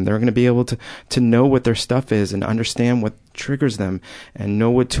the game. They're going to be able to know what their stuff is and understand what triggers them and know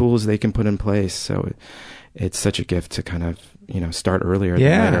what tools they can put in place. So it's such a gift to kind of, start earlier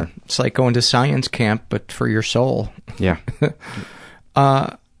than later. It's like going to science camp, but for your soul. Yeah.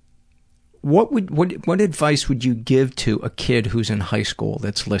 What advice would you give to a kid who's in high school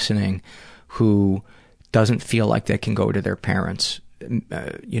that's listening, who doesn't feel like they can go to their parents?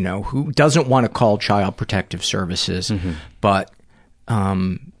 Who doesn't want to call Child Protective Services, but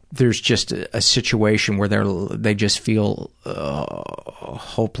there's just a situation where they just feel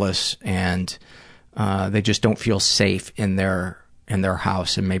hopeless, and they just don't feel safe in their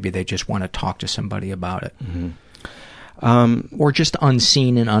house, and maybe they just want to talk to somebody about it, or just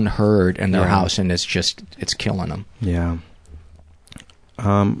unseen and unheard in their house, and it's killing them. Yeah.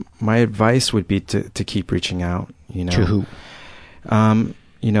 My advice would be to keep reaching out. To who?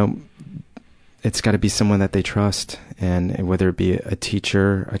 It's got to be someone that they trust, and whether it be a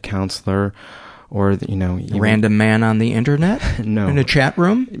teacher, a counselor, or random man on the internet. No, in a chat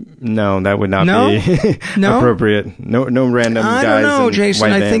room. No, that would not be appropriate. No random guys. I don't know,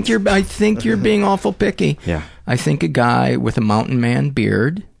 Jason. I think you're being awful picky. Yeah, I think a guy with a mountain man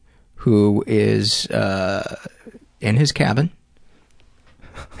beard who is in his cabin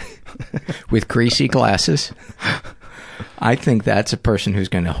with greasy glasses. I think that's a person who's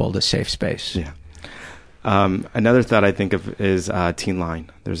going to hold a safe space. Yeah. Another thought I think of is Teen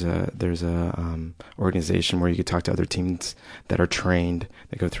Line. There's a organization where you could talk to other teens that are trained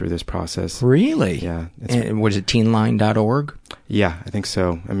that go through this process. Really? Yeah. And was it teenline.org? Yeah, I think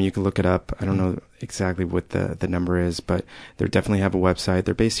so. I mean, you can look it up. I don't know exactly what the number is, but they definitely have a website.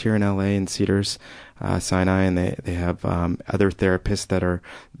 They're based here in LA in Cedars Sinai, and they have other therapists that are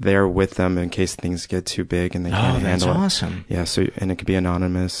there with them in case things get too big and they can't handle it. Oh, that's awesome. Yeah, and it could be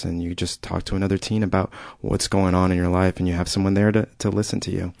anonymous, and you just talk to another teen about what's going on in your life, and you have someone there to listen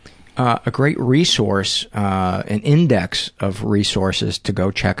to you. A great resource, an index of resources to go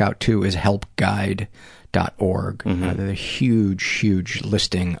check out too is helpguide.org. There's a huge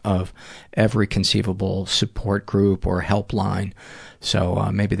listing of every conceivable support group or helpline. So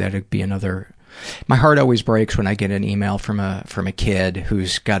maybe that'd be another. My heart always breaks when I get an email from a kid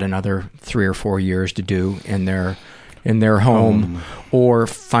who's got another 3 or 4 years to do in their home, or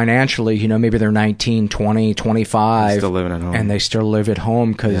financially, maybe they're 19, 20, 25, still living at home, and they still live at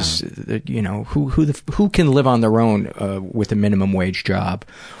home because who can live on their own with a minimum wage job,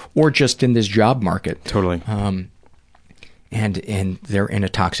 or just in this job market? Totally. And they're in a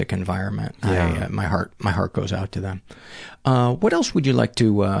toxic environment. Yeah. My heart goes out to them. What else would you like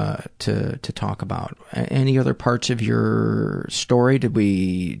to talk about? Any other parts of your story? Did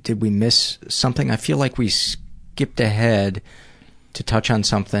we miss something? I feel like we skipped ahead to touch on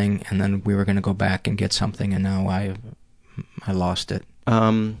something, and then we were going to go back and get something, and now I lost it.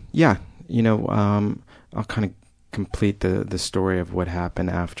 Yeah. I'll kind of complete the story of what happened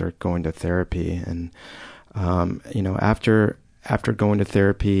after going to therapy, and after going to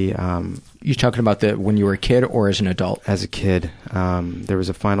therapy, you're talking about when you were a kid or as an adult? As a kid. There was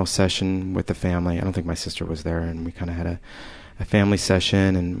a final session with the family. I don't think my sister was there, and we kind of had a family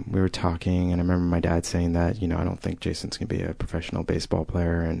session, and we were talking, and I remember my dad saying that, I don't think Jason's going to be a professional baseball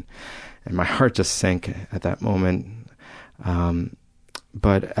player, and my heart just sank at that moment.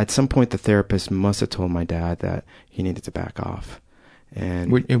 But at some point, the therapist must have told my dad that he needed to back off.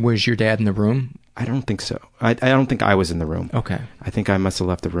 And was your dad in the room? I don't think so. I don't think I was in the room. Okay. I think I must have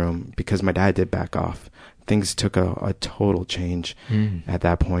left the room because my dad did back off. Things took a total change at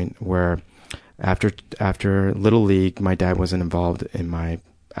that point, where after Little League, my dad wasn't involved in my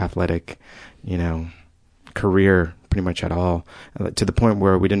athletic, career pretty much at all, to the point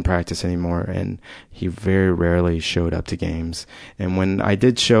where we didn't practice anymore, and he very rarely showed up to games. And when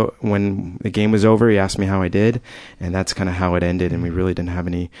the game was over, he asked me how I did, and that's kind of how it ended, and we really didn't have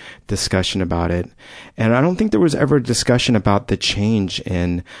any discussion about it. And I don't think there was ever a discussion about the change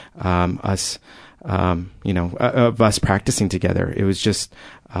in us, of us practicing together. It was just,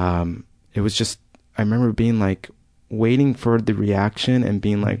 I remember being like, waiting for the reaction and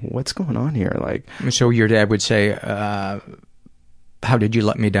being like, what's going on here? Like, so your dad would say, how did you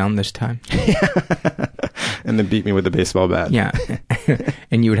let me down this time? And then beat me with a baseball bat. Yeah.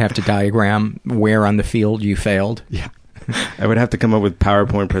 And you would have to diagram where on the field you failed. Yeah. I would have to come up with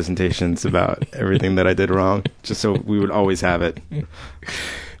PowerPoint presentations about everything that I did wrong, just so we would always have it.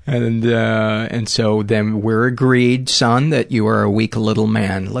 And so then we're agreed, son, that you are a weak little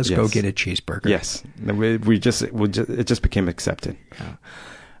man. Let's go get a cheeseburger. Yes. It just became accepted.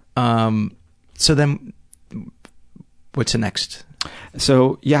 So then what's the next?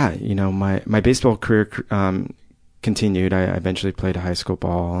 So, yeah, my baseball career continued. I eventually played high school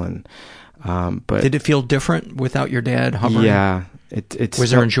ball, and but did it feel different without your dad hovering? Yeah.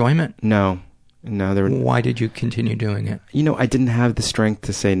 Was there enjoyment? No. Why did you continue doing it? I didn't have the strength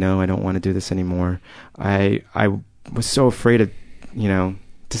to say, no, I don't want to do this anymore. I was so afraid of,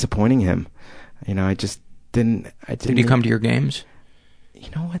 disappointing him. I just didn't. Did he come to your games? You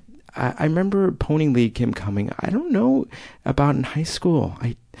know what? I remember Pony League him coming. I don't know about in high school.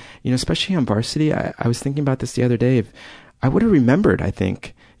 Especially on varsity. I was thinking about this the other day. If I would have remembered, I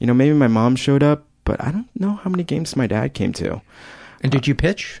think. Maybe my mom showed up, but I don't know how many games my dad came to. And did you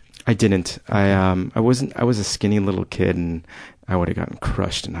pitch? I didn't. I was a skinny little kid, and I would have gotten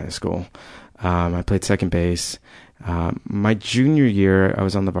crushed in high school. I played second base. My junior year, I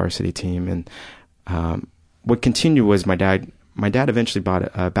was on the varsity team, and what continued was my dad eventually bought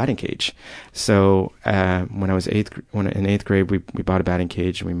a batting cage. So when I was in eighth grade, we bought a batting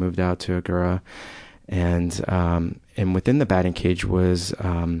cage, and we moved out to Agoura, and within the batting cage was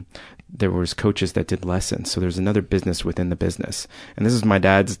there was coaches that did lessons. So there's another business within the business. And this is my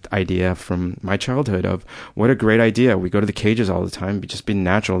dad's idea from my childhood of what a great idea. We go to the cages all the time. It'd just be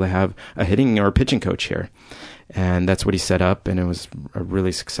natural to have a hitting or a pitching coach here. And that's what he set up. And it was a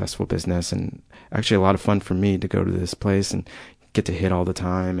really successful business, and actually a lot of fun for me to go to this place and get to hit all the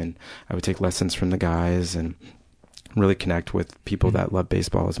time. And I would take lessons from the guys and really connect with people that love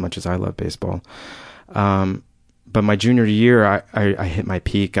baseball as much as I love baseball. But my junior year, I hit my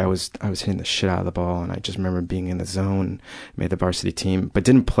peak. I was hitting the shit out of the ball, and I just remember being in the zone, made the varsity team, but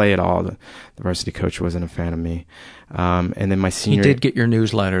didn't play at all. The varsity coach wasn't a fan of me. And then my senior... He did get your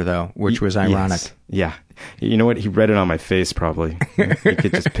newsletter, though, which was ironic. Yes. Yeah. You know what? He read it on my face, probably. He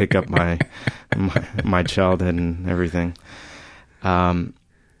could just pick up my childhood and everything.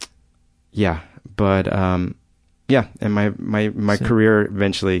 Yeah. But... yeah, and my career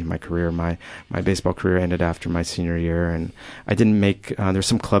eventually, my baseball career ended after my senior year, and I didn't make. There's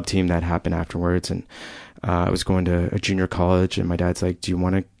some club team that happened afterwards, and I was going to a junior college, and my dad's like, "Do you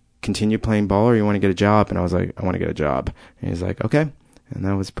want to continue playing ball, or you want to get a job?" And I was like, "I want to get a job." And he's like, "Okay," and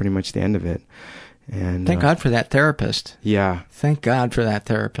that was pretty much the end of it. And thank God for that therapist. Yeah, thank God for that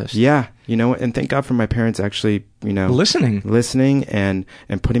therapist. Yeah, and thank God for my parents actually, listening and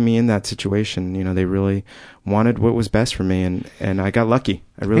putting me in that situation. They really wanted what was best for me, and I got lucky.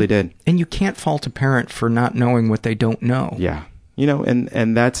 I really did. And you can't fault a parent for not knowing what they don't know. Yeah,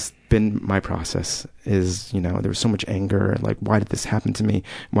 and that's been my process. Is there was so much anger, like, why did this happen to me?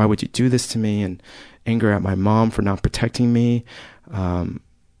 Why would you do this to me? And anger at my mom for not protecting me.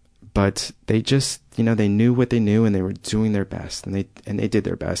 But they just, they knew what they knew, and they were doing their best, and they did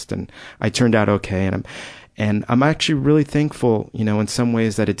their best, and I turned out okay. And I'm actually really thankful, in some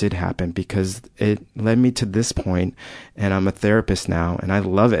ways that it did happen, because it led me to this point, and I'm a therapist now, and I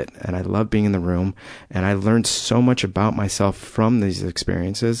love it, and I love being in the room, and I learned so much about myself from these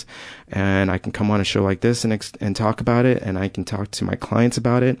experiences, and I can come on a show like this and talk about it, and I can talk to my clients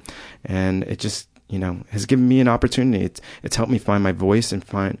about it, and it just, has given me an opportunity. It's helped me find my voice and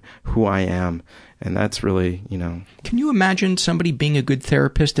find who I am. And that's really, Can you imagine somebody being a good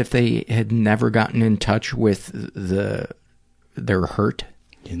therapist if they had never gotten in touch with their hurt?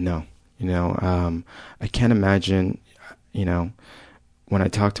 I can't imagine, when I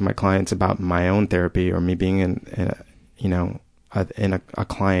talk to my clients about my own therapy or me being in a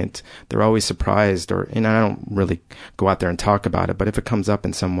client, they're always surprised, and I don't really go out there and talk about it, but if it comes up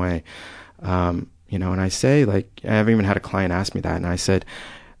in some way, and I say, like, I've even had a client ask me that, and I said,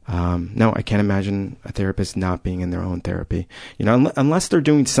 no, I can't imagine a therapist not being in their own therapy, unless they're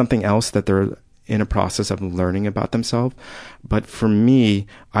doing something else that they're in a process of learning about themselves. But for me,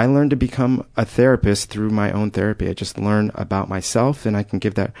 I learned to become a therapist through my own therapy. I just learned about myself, and I can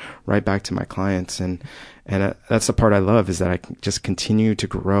give that right back to my clients. And that's the part I love, is that I can just continue to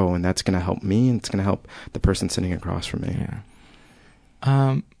grow, and that's going to help me, and it's going to help the person sitting across from me.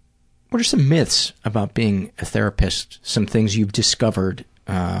 Yeah. What are some myths about being a therapist? Some things you've discovered,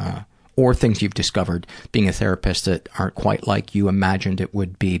 or things you've discovered being a therapist that aren't quite like you imagined it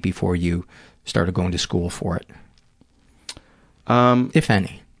would be before you started going to school for it? If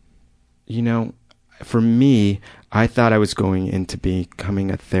any. You know, for me, I thought I was going into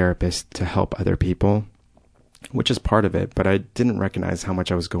becoming a therapist to help other people, which is part of it, but I didn't recognize how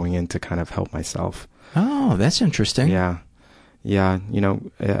much I was going in to kind of help myself. Oh, that's interesting. Yeah. Yeah. You know,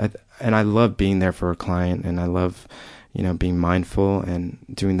 and I love being there for a client, and I love, you know, being mindful and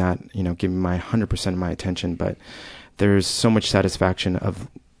doing that, you know, giving my 100% of my attention. But there's so much satisfaction of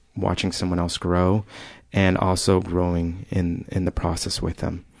watching someone else grow, and also growing in the process with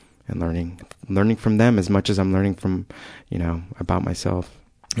them, and learning from them as much as I'm learning from, you know, about myself.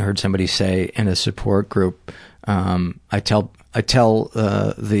 I heard somebody say in a support group, I tell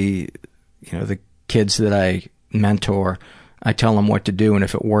the kids that I mentor, I tell them what to do, and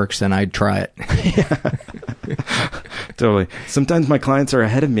if it works, then I'd try it. Totally. Sometimes my clients are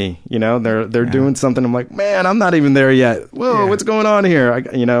ahead of me. You know, they're doing something. I'm like, man, I'm not even there yet. Whoa, what's going on here?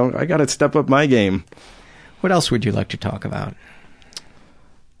 I got to step up my game. What else would you like to talk about?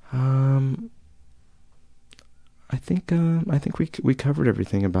 I think we covered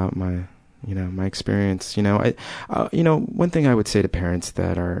everything about my experience. One thing I would say to parents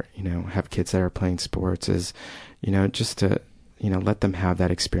that are, have kids that are playing sports is, just to, let them have that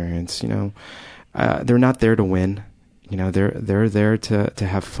experience. They're not there to win. They're there to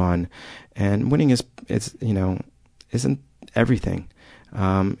have fun, and winning isn't everything.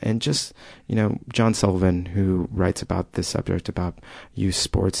 And just, John Sullivan, who writes about this subject about youth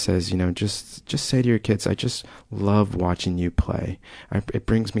sports, says, just say to your kids, I just love watching you play. It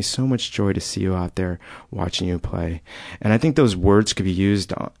brings me so much joy to see you out there watching you play. And I think those words could be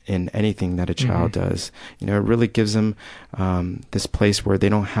used in anything that a child does. It really gives them this place where they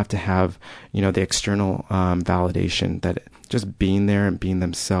don't have to have, the external validation, that just being there and being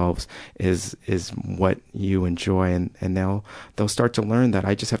themselves is what you enjoy, and they'll start to learn that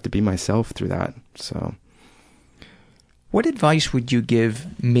I just have to be myself through that. So, what advice would you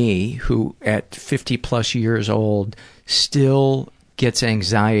give me, who at 50 plus years old still gets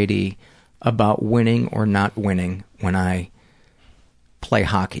anxiety about winning or not winning when I play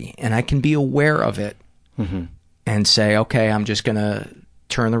hockey, and I can be aware of it and say, okay, I'm just going to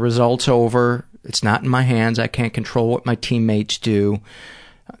turn the results over. It's not in my hands. I can't control what my teammates do.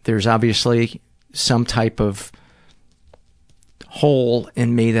 There's obviously some type of hole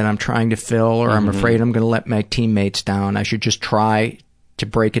in me that I'm trying to fill, or I'm afraid I'm going to let my teammates down. I should just try to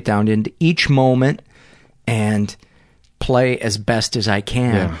break it down into each moment and play as best as I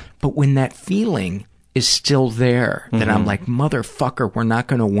can. Yeah. But when that feeling is still there, that I'm like, motherfucker, we're not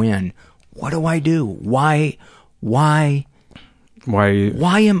going to win, what do I do? Why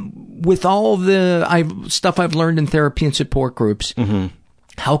am, with all the stuff I've learned in therapy and support groups,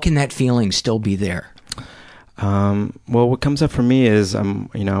 how can that feeling still be there? Well, what comes up for me is I'm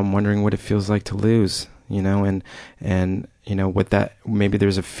wondering what it feels like to lose, and with that, maybe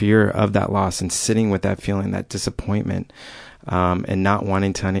there's a fear of that loss, and sitting with that feeling, that disappointment, and not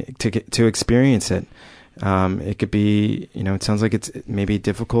wanting to experience it. It could be, it sounds like it's maybe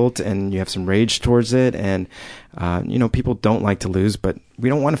difficult, and you have some rage towards it, and, people don't like to lose, but we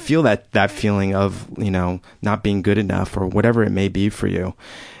don't want to feel that feeling of, not being good enough, or whatever it may be for you.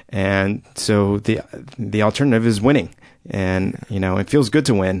 And so the alternative is winning, and, it feels good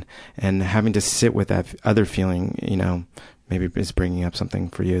to win, and having to sit with that other feeling, maybe is bringing up something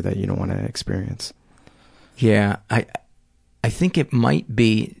for you that you don't want to experience. Yeah. I think it might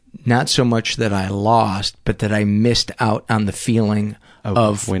be not so much that I lost, but that I missed out on the feeling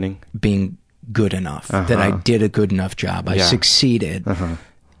of winning, being good enough, that I did a good enough job. I succeeded,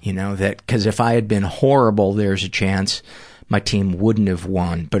 that, because if I had been horrible, there's a chance my team wouldn't have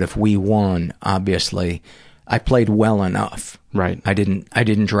won. But if we won, obviously, I played well enough. Right. I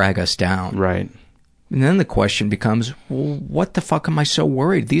didn't drag us down. Right. And then the question becomes, well, what the fuck am I so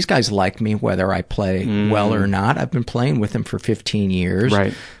worried? These guys like me whether I play well or not. I've been playing with them for 15 years.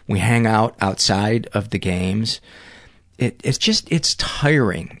 Right. We hang out outside of the games. It's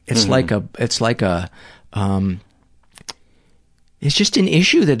tiring. It's it's just an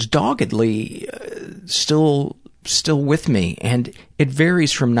issue that's doggedly still with me, and it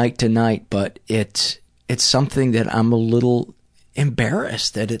varies from night to night, but it's something that I'm a little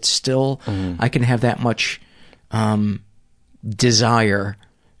embarrassed that it's still, I can have that much desire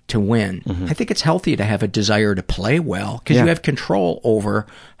to win. I think it's healthy to have a desire to play well, because you have control over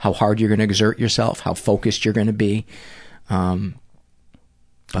how hard you're going to exert yourself, how focused you're going to be.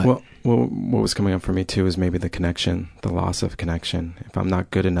 But well, what was coming up for me too is maybe the connection, the loss of connection. If I'm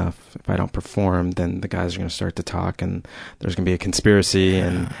not good enough, if I don't perform, then the guys are going to start to talk, and there's going to be a conspiracy,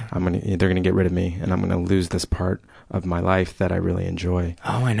 and they're going to get rid of me, and I'm going to lose this part of my life that I really enjoy.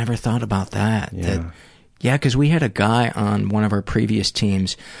 Oh, I never thought about that. Yeah, because we had a guy on one of our previous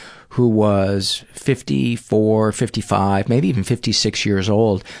teams who was 54, 55, maybe even 56 years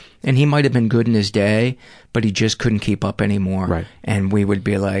old. And he might have been good in his day, but he just couldn't keep up anymore. Right. And we would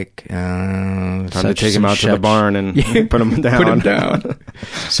be like, time to take him out to the barn and put him down. Put him down.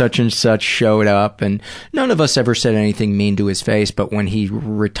 Such and such showed up, and none of us ever said anything mean to his face, but when he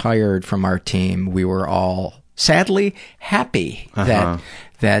retired from our team, we were all sadly happy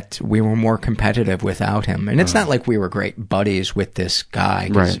that we were more competitive without him. And it's not like we were great buddies with this guy.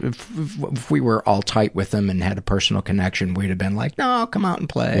 Right. If we were all tight with him and had a personal connection, we'd have been like, no, come out and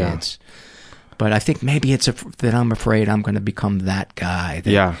play. Yeah. But I think maybe it's that I'm afraid I'm going to become that guy.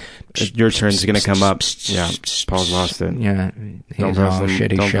 Your turn's going to come up. Yeah, Paul's lost it. Yeah. Don't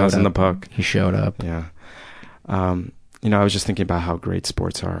pass him the puck. He showed up. Yeah. I was just thinking about how great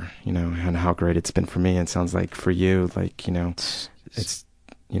sports are, and how great it's been for me. And it sounds like for you, it's,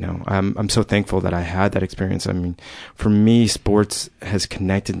 I'm so thankful that I had that experience. I mean, for me, sports has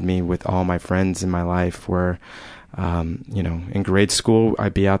connected me with all my friends in my life where, in grade school,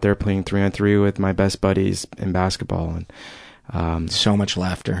 I'd be out there playing 3-on-3 with my best buddies in basketball, and so much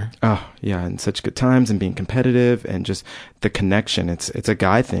laughter. Oh yeah, and such good times, and being competitive, and just the connection. It's a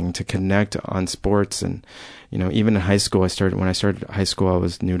guy thing to connect on sports. And even in high school, when I started high school, I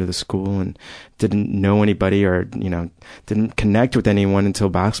was new to the school and didn't know anybody, or didn't connect with anyone until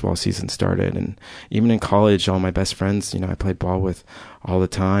basketball season started. And even in college, all my best friends, I played ball with all the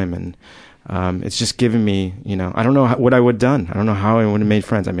time. And it's just given me, I don't know what I would have done. I don't know how I would have made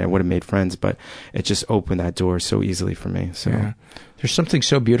friends. I mean, I would have made friends, but it just opened that door so easily for me. So there's something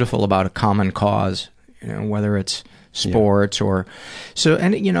so beautiful about a common cause, whether it's sports or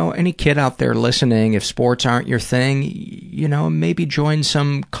any kid out there listening, if sports aren't your thing, maybe join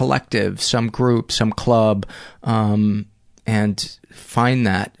some collective, some group, some club, and find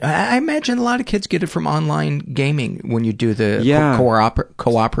that. I imagine a lot of kids get it from online gaming when you do the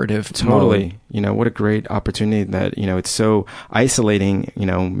cooperative totally mode. What a great opportunity that it's so isolating,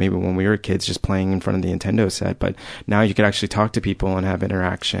 maybe when we were kids just playing in front of the Nintendo set, but now you could actually talk to people and have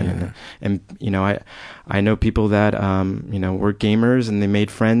interaction. And I know people that were gamers, and they made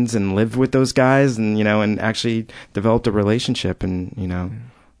friends and lived with those guys, and and actually developed a relationship,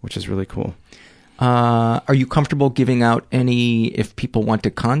 and which is really cool. Are you comfortable giving out if people want to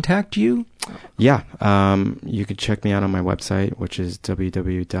contact you? Yeah. You could check me out on my website, which is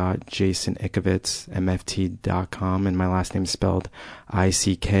www.jasonickovitz.com, and my last name is spelled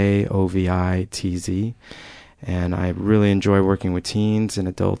Ickovitz. And I really enjoy working with teens and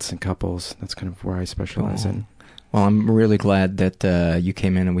adults and couples. That's kind of where I specialize in. Well, I'm really glad that you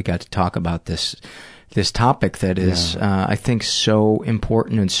came in and we got to talk about this topic that is, I think, so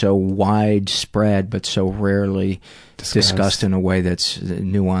important and so widespread, but so rarely discussed in a way that's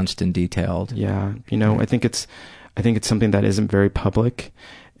nuanced and detailed. Yeah, I think it's something that isn't very public,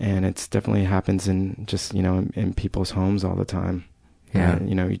 and it's definitely happens in just in people's homes all the time. Yeah,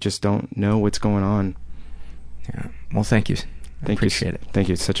 you just don't know what's going on. Yeah. Well, thank you. I appreciate it. Thank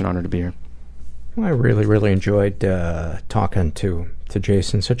you. It's such an honor to be here. Well, I really, really enjoyed talking to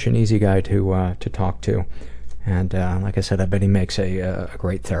Jason. Such an easy guy to talk to, and like I said, I bet he makes a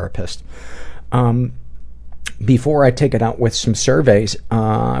great therapist. Before I take it out with some surveys,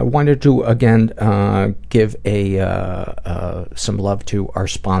 I wanted to again give some love to our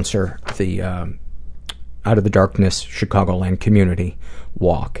sponsor, the Out of the Darkness Chicagoland Community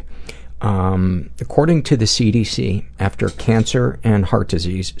Walk. According to the CDC, after cancer and heart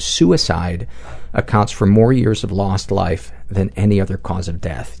disease, suicide accounts for more years of lost life than any other cause of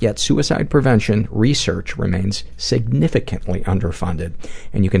death. Yet suicide prevention research remains significantly underfunded,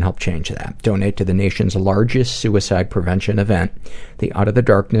 and you can help change that. Donate to the nation's largest suicide prevention event, the Out of the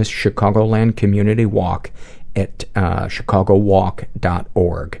Darkness Chicagoland Community Walk, at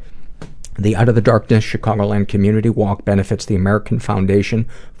chicagowalk.org. The Out of the Darkness Chicagoland Community Walk benefits the American Foundation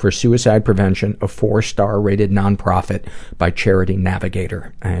for Suicide Prevention, a 4-star rated nonprofit by Charity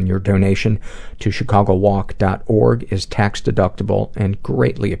Navigator. And your donation to chicagowalk.org is tax deductible and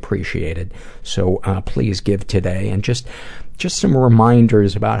greatly appreciated. So please give today. And just some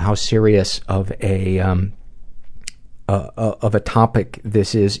reminders about how serious of a of a topic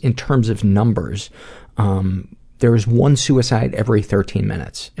this is in terms of numbers. There is one suicide every 13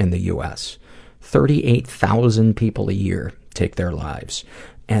 minutes in the U.S. 38,000 people a year take their lives.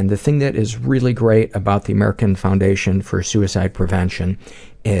 And the thing that is really great about the American Foundation for Suicide Prevention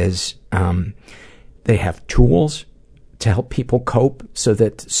is they have tools to help people cope so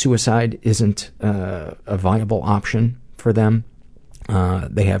that suicide isn't a viable option for them.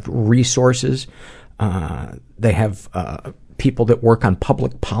 They have resources. They have people that work on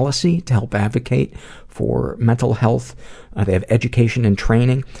public policy to help advocate for mental health. They have education and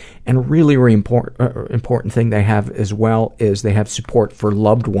training. And a really, really important thing they have as well is they have support for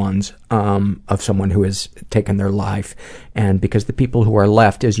loved ones of someone who has taken their life. And because the people who are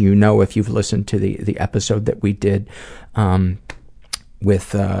left, as you know, if you've listened to the episode that we did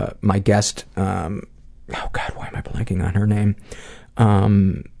with my guest, oh God, why am I blanking on her name?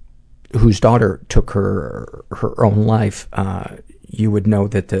 Whose daughter took her own life, you would know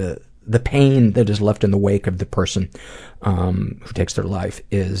that the pain that is left in the wake of the person who takes their life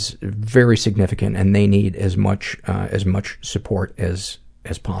is very significant, and they need as much support as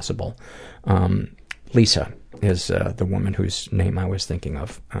possible. Lisa is the woman whose name I was thinking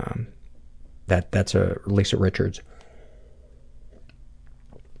of. That's Lisa Richards.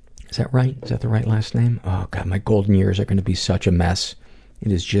 Is that right? Is that the right last name? Oh God, my golden years are going to be such a mess.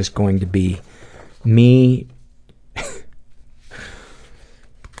 It is just going to be me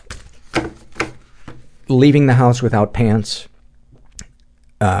leaving the house without pants,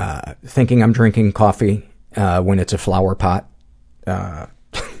 thinking I'm drinking coffee when it's a flower pot,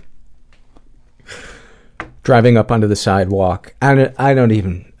 driving up onto the sidewalk. I don't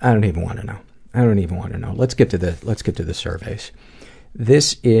even want to know. I don't even want to know. Let's get to the surveys.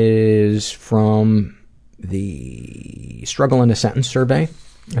 This is from the Struggle in a Sentence survey.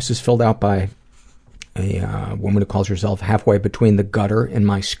 This is filled out by a woman who calls herself halfway between the gutter and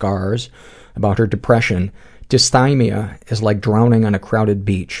my scars. About her depression. Dysthymia is like drowning on a crowded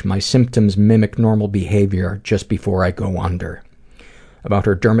beach. My symptoms mimic normal behavior just before I go under. About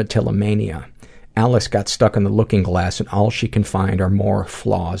her dermatillomania. Alice got stuck in the looking glass and all she can find are more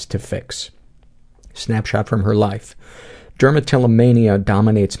flaws to fix. Snapshot from her life. Dermatillomania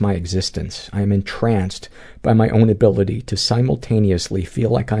dominates my existence. I am entranced by my own ability to simultaneously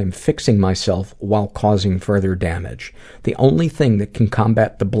feel like I am fixing myself while causing further damage. The only thing that can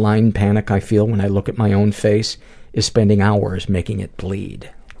combat the blind panic I feel when I look at my own face is spending hours making it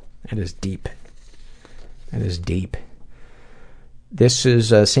bleed. That is deep. That is deep. This is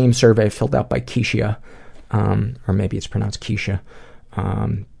the same survey filled out by Keisha, or maybe it's pronounced Keisha.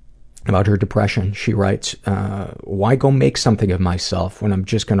 About her depression, she writes, why go make something of myself when I'm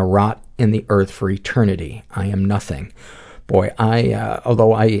just going to rot in the earth for eternity? I am nothing. Boy,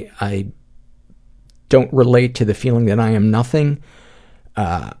 although I don't relate to the feeling that I am nothing,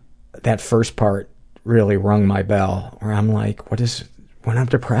 that first part really rung my bell, where I'm like, when I'm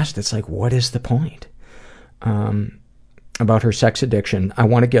depressed, it's like, what is the point? About her sex addiction, I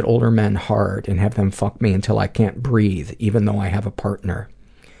want to get older men hard and have them fuck me until I can't breathe, even though I have a partner.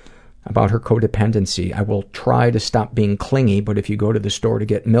 About her codependency, I will try to stop being clingy, but if you go to the store to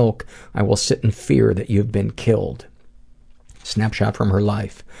get milk, I will sit in fear that you've been killed. Snapshot from her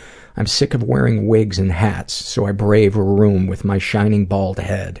life. I'm sick of wearing wigs and hats, so I brave a room with my shining bald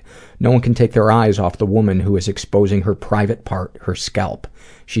head. No one can take their eyes off the woman who is exposing her private part, her scalp.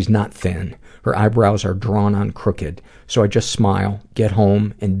 She's not thin. Her eyebrows are drawn on crooked, so I just smile, get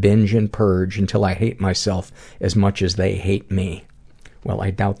home, and binge and purge until I hate myself as much as they hate me. Well,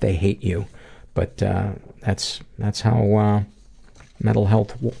 I doubt they hate you, but that's how mental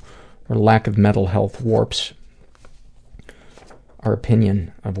health or lack of mental health warps our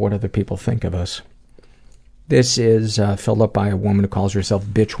opinion of what other people think of us. This is filled up by a woman who calls herself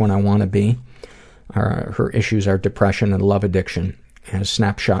Bitch When I Want to Be. Her issues are depression and love addiction. And a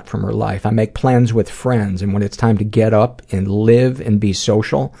snapshot from her life. I make plans with friends, and when it's time to get up and live and be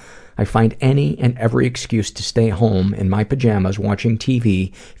social, I find any and every excuse to stay home in my pajamas watching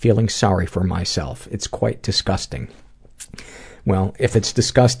TV, feeling sorry for myself. It's quite disgusting. Well, if it's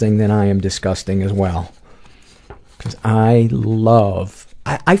disgusting, then I am disgusting as well. Because I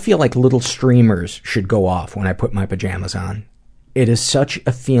feel like little streamers should go off when I put my pajamas on. It is such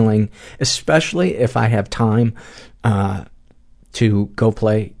a feeling, especially if I have time to go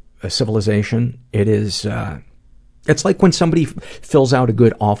play a Civilization. It is... it's like when somebody fills out a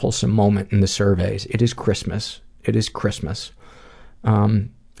good awfulsome moment in the surveys. It is Christmas. It is Christmas. I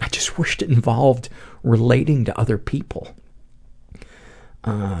just wished it involved relating to other people.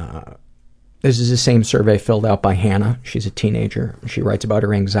 This is the same survey filled out by Hannah. She's a teenager. She writes about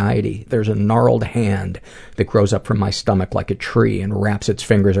her anxiety. There's a gnarled hand that grows up from my stomach like a tree and wraps its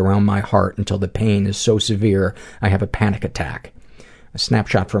fingers around my heart until the pain is so severe I have a panic attack. A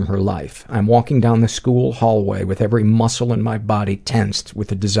snapshot from her life. I'm walking down the school hallway with every muscle in my body tensed with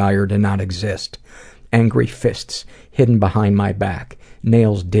the desire to not exist. Angry fists hidden behind my back.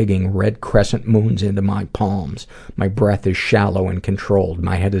 Nails digging red crescent moons into my palms. My breath is shallow and controlled.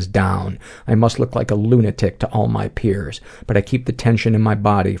 My head is down. I must look like a lunatic to all my peers, but I keep the tension in my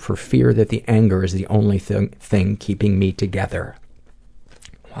body for fear that the anger is the only thing keeping me together.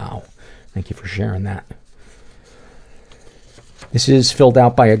 Wow. Thank you for sharing that. This is filled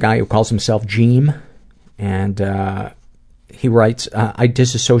out by a guy who calls himself Jeem, and he writes, I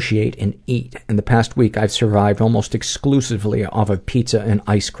disassociate and eat. In the past week, I've survived almost exclusively off of pizza and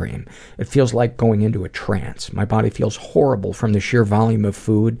ice cream. It feels like going into a trance. My body feels horrible from the sheer volume of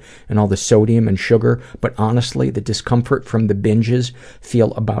food and all the sodium and sugar, but honestly, the discomfort from the binges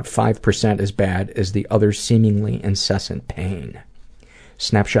feel about 5% as bad as the other seemingly incessant pain.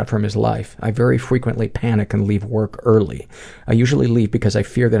 Snapshot from his life. I very frequently panic and leave work early. I usually leave because I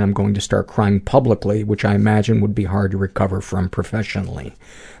fear that I'm going to start crying publicly, which I imagine would be hard to recover from professionally.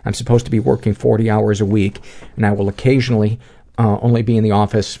 I'm supposed to be working 40 hours a week, and I will occasionally only be in the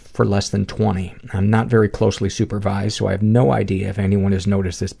office for less than 20. I'm not very closely supervised, so I have no idea if anyone has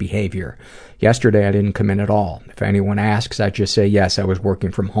noticed this behavior. Yesterday, I didn't come in at all. If anyone asks, I just say, yes, I was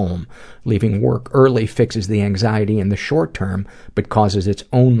working from home. Leaving work early fixes the anxiety in the short term, but causes its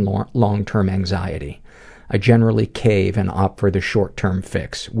own long-term anxiety. I generally cave and opt for the short-term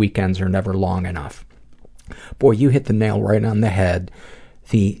fix. Weekends are never long enough. Boy, you hit the nail right on the head.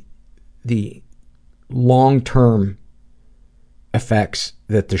 The long-term effects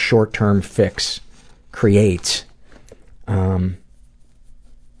that the short-term fix creates. Boy,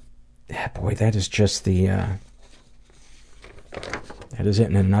 that is just that is it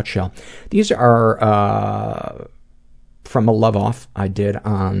in a nutshell. These are from a love-off I did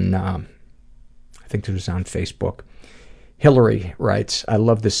on, I think it was on Facebook. Hillary writes, I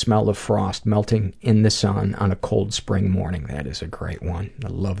love the smell of frost melting in the sun on a cold spring morning. That is a great one. I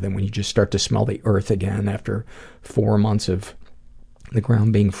love them when you just start to smell the earth again after 4 months of the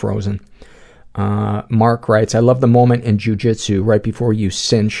ground being frozen. Mark writes, I love the moment in jiu-jitsu right before you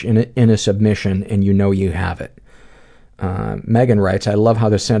cinch in a submission and you know you have it. Megan writes, I love how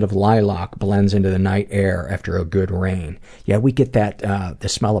the scent of lilac blends into the night air after a good rain. Yeah, we get that, the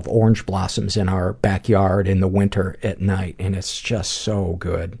smell of orange blossoms in our backyard in the winter at night, and it's just so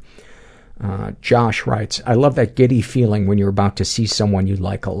good. Josh writes, I love that giddy feeling when you're about to see someone you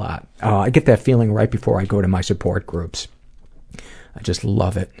like a lot. I get that feeling right before I go to my support groups. I just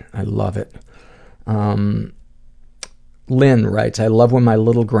love it. I love it. Lynn writes, I love when my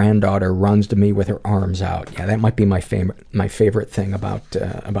little granddaughter runs to me with her arms out. Yeah, that might be my favorite thing about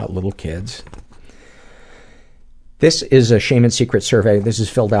little kids. This is a Shame and Secret survey. This is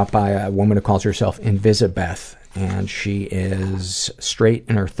filled out by a woman who calls herself Invisibeth, and she is straight,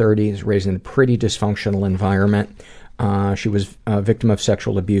 in her 30s, raised in a pretty dysfunctional environment. She was a victim of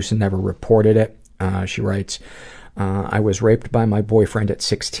sexual abuse and never reported it. She writes, I was raped by my boyfriend at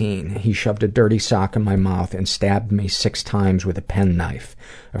 16. He shoved a dirty sock in my mouth and stabbed me 6 times with a penknife.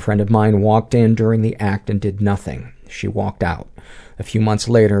 A friend of mine walked in during the act and did nothing. She walked out. A few months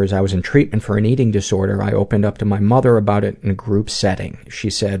later, as I was in treatment for an eating disorder, I opened up to my mother about it in a group setting. She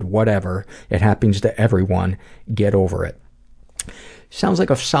said, whatever, it happens to everyone, get over it. Sounds like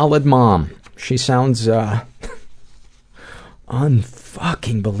a solid mom. She sounds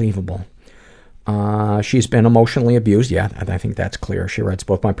unfucking believable. She's been emotionally abused. Yeah, I think that's clear. She writes,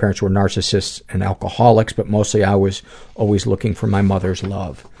 both my parents were narcissists and alcoholics, but mostly I was always looking for my mother's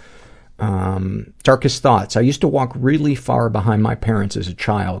love. Darkest thoughts. I used to walk really far behind my parents as a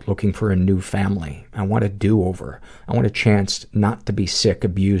child looking for a new family. I want a do-over. I want a chance not to be sick,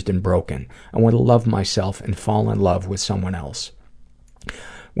 abused, and broken. I want to love myself and fall in love with someone else.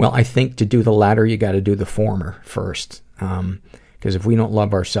 Well, I think to do the latter, you got to do the former first. Because if we don't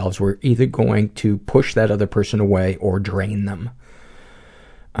love ourselves, we're either going to push that other person away or drain them.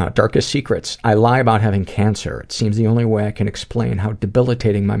 Darkest secrets. I lie about having cancer. It seems the only way I can explain how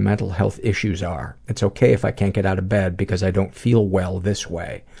debilitating my mental health issues are. It's okay if I can't get out of bed because I don't feel well this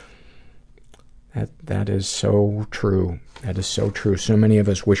way. That is so true. That is so true. So many of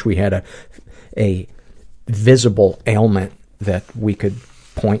us wish we had a visible ailment that we could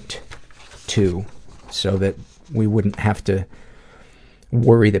point to so that we wouldn't have to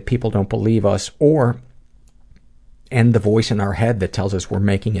worry that people don't believe us, and the voice in our head that tells us we're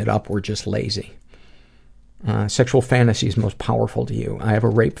making it up, we're just lazy. Sexual fantasies most powerful to you. I have a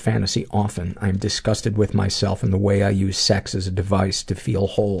rape fantasy often. I'm disgusted with myself and the way I use sex as a device to feel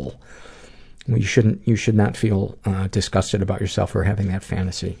whole. Well, you should not feel disgusted about yourself for having that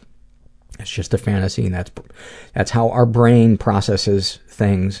fantasy. It's just a fantasy, and that's how our brain processes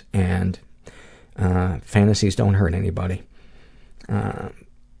things, and fantasies don't hurt anybody.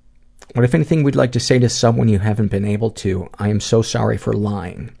 What, if anything, would you like to say to someone you haven't been able to? I am so sorry for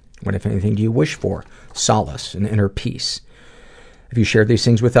lying. What, if anything, do you wish for? Solace and inner peace. Have you shared these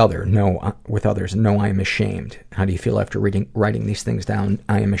things with others? No, I am ashamed. How do you feel after writing these things down?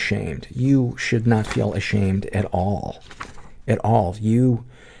 I am ashamed. You should not feel ashamed at all. At all. You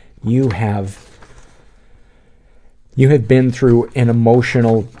have been through an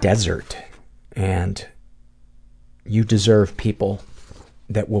emotional desert, and you deserve people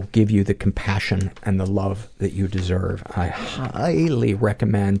that will give you the compassion and the love that you deserve. I highly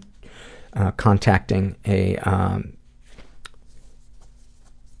recommend contacting a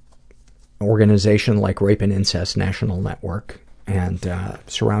organization like Rape and Incest National Network, and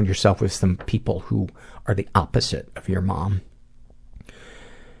surround yourself with some people who are the opposite of your mom.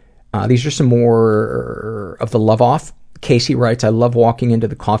 These are some more of the love off. Casey writes, I love walking into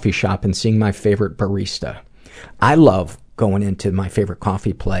the coffee shop and seeing my favorite barista. I love going into my favorite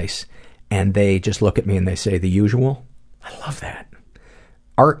coffee place and they just look at me and they say the usual. I love that.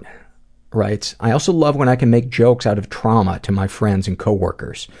 Art writes, I also love when I can make jokes out of trauma to my friends and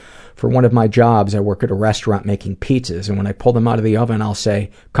coworkers. For one of my jobs, I work at a restaurant making pizzas, and when I pull them out of the oven, I'll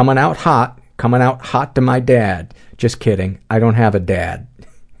say, coming out hot to my dad. Just kidding. I don't have a dad.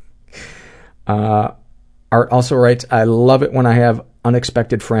 Art also writes, I love it when I have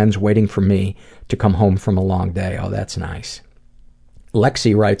unexpected friends waiting for me to come home from a long day. Oh, that's nice.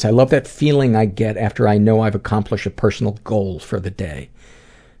 Lexi writes, I love that feeling I get after I know I've accomplished a personal goal for the day.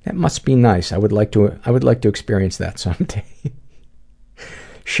 That must be nice. I would like to experience that someday.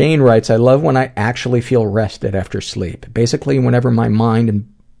 Shane writes, I love when I actually feel rested after sleep. Basically, whenever my mind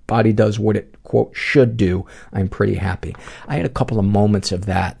and body does what it, quote, should do, I'm pretty happy. I had a couple of moments of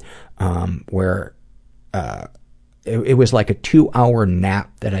that where it was like a 2-hour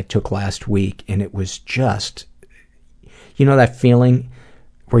nap that I took last week, and it was just, you know, that feeling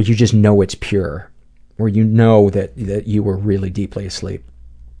where you just know it's pure, where you know that you were really deeply asleep.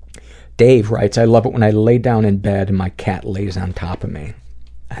 Dave writes, I love it when I lay down in bed and my cat lays on top of me.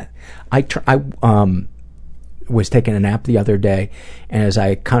 I was taking a nap the other day, and as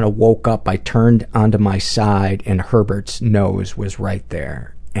I kind of woke up, I turned onto my side, and Herbert's nose was right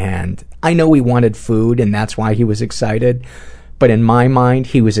there. And I know he wanted food, and that's why he was excited. But in my mind,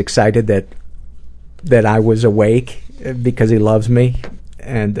 he was excited that I was awake because he loves me.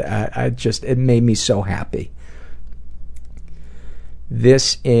 And it made me so happy.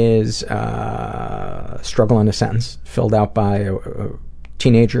 This is Struggle in a Sentence, filled out by a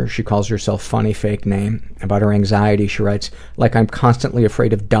teenager. She calls herself Funny Fake Name. About her anxiety, she writes, like I'm constantly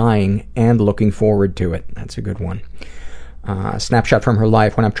afraid of dying and looking forward to it. That's a good one. Snapshot from her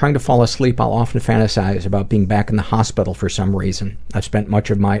life. When I'm trying to fall asleep, I'll often fantasize about being back in the hospital for some reason. I've spent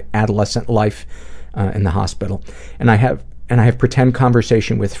much of my adolescent life in the hospital, and I have pretend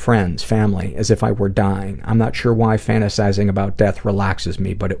conversation with friends, family, as if I were dying. I'm not sure why fantasizing about death relaxes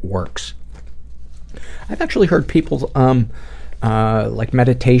me, but it works. I've actually heard people, like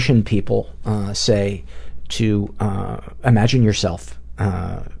meditation people, say to imagine yourself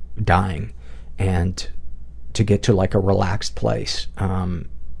dying and to get to like a relaxed place,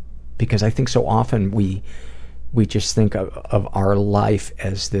 because I think so often we just think of our life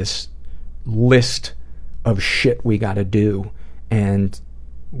as this list of shit we gotta do, and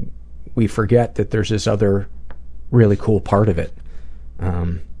we forget that there's this other really cool part of it,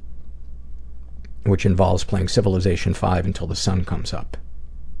 which involves playing Civilization 5 until the sun comes up.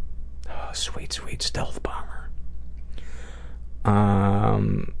 Oh, sweet, sweet stealth bomber.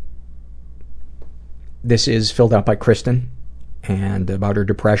 This is filled out by Kristen, and about her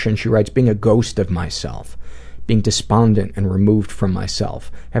depression, she writes, being a ghost of myself, being despondent and removed from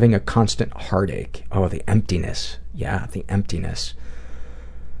myself, having a constant heartache. Oh, the emptiness. Yeah, the emptiness.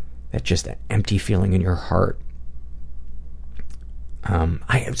 That just that empty feeling in your heart.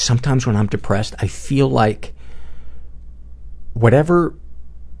 Sometimes when I'm depressed, I feel like whatever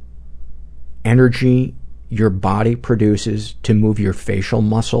energy your body produces to move your facial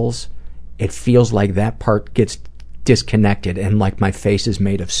muscles, it feels like that part gets disconnected, and like my face is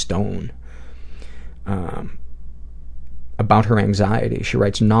made of stone. About her anxiety, she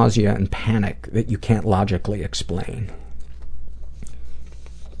writes, nausea and panic that you can't logically explain.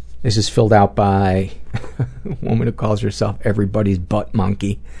 This is filled out by a woman who calls herself everybody's butt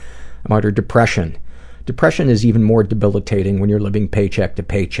monkey. About her depression Depression is even more debilitating when you're living paycheck to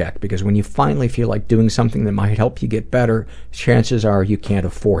paycheck, because when you finally feel like doing something that might help you get better, chances are you can't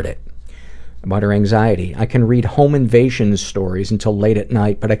afford it. About her anxiety. I can read home invasion stories until late at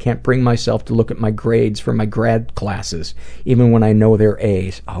night, but I can't bring myself to look at my grades for my grad classes, even when I know they're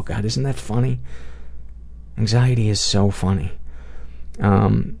A's. Oh God, isn't that funny? Anxiety is so funny.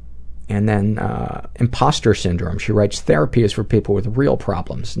 And then imposter syndrome. She writes, therapy is for people with real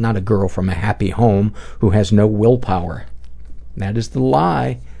problems, not a girl from a happy home who has no willpower. That is the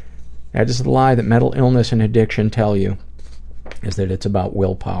lie. That is the lie that mental illness and addiction tell you, is that it's about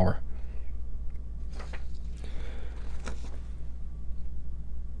willpower.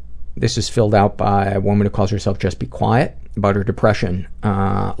 This is filled out by a woman who calls herself Just Be Quiet, about her depression.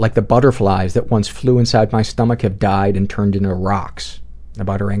 Like the butterflies that once flew inside my stomach have died and turned into rocks.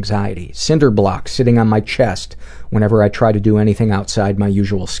 About her anxiety. Cinder blocks sitting on my chest whenever I try to do anything outside my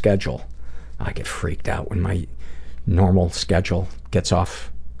usual schedule. I get freaked out when my normal schedule gets off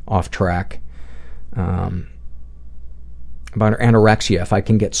track. About her anorexia. If I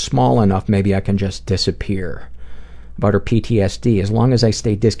can get small enough, maybe I can just disappear. About her PTSD. As long as I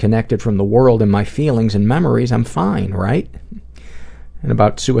stay disconnected from the world and my feelings and memories, I'm fine, right? And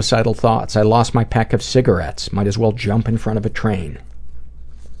about suicidal thoughts. I lost my pack of cigarettes. Might as well jump in front of a train.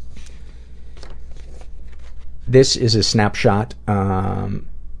 This is a snapshot. Or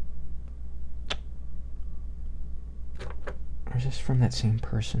is this from that same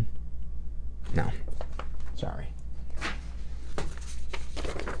person? No. Sorry.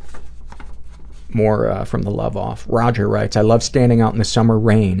 More from the Love Off. Roger writes, I love standing out in the summer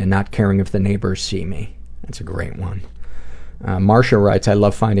rain and not caring if the neighbors see me. That's a great one. Marcia writes, I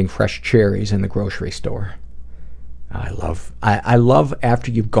love finding fresh cherries in the grocery store. I love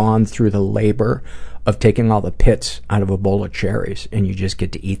after you've gone through the labor of taking all the pits out of a bowl of cherries and you just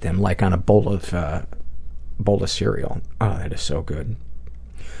get to eat them like on a bowl of cereal. Oh, that is so good.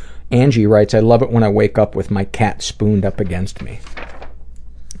 Angie writes, I love it when I wake up with my cat spooned up against me.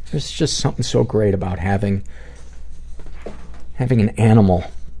 There's just something so great about having an animal's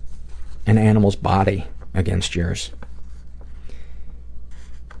body against yours.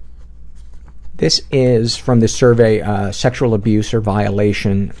 This is from the survey, sexual abuse or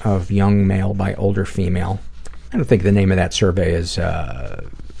violation of young male by older female. I don't think the name of that survey is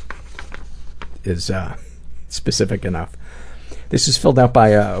specific enough. This is filled out by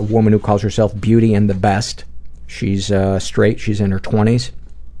a woman who calls herself Beauty and the Best. She's straight. She's in her 20s.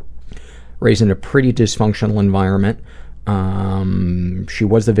 Raised in a pretty dysfunctional environment. She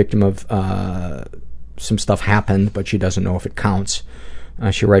was the victim of some stuff happened, but she doesn't know if it counts.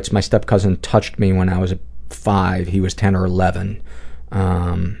 She writes, my step-cousin touched me when I was 5. He was 10 or 11.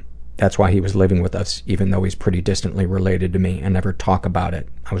 That's why he was living with us, even though he's pretty distantly related to me. I never talk about it.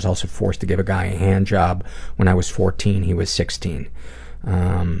 I was also forced to give a guy a hand job when I was 14. He was 16.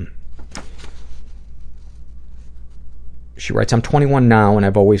 She writes, I'm 21 now and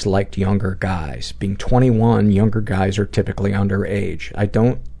I've always liked younger guys. Being 21, younger guys are typically underage. I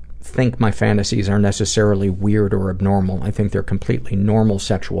don't think my fantasies are necessarily weird or abnormal. I think they're completely normal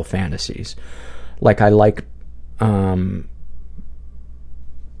sexual fantasies. Like I like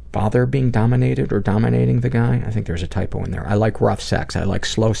father being dominated or dominating the guy. I think there's a typo in there. I like rough sex. I like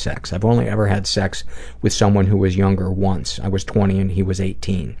slow sex. I've only ever had sex with someone who was younger once. I was 20 and he was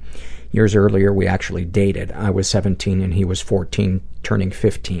 18. Years earlier, we actually dated. I was 17 and he was 14, turning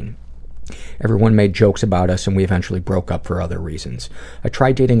 15. Everyone made jokes about us and we eventually broke up for other reasons. I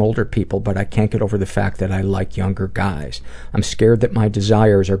tried dating older people, but I can't get over the fact that I like younger guys. I'm scared that my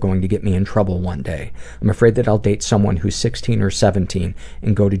desires are going to get me in trouble one day. I'm afraid that I'll date someone who's 16 or 17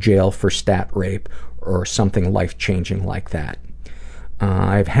 and go to jail for stat rape or something life-changing like that.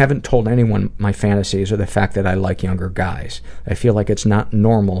 I haven't told anyone my fantasies or the fact that I like younger guys. I feel like it's not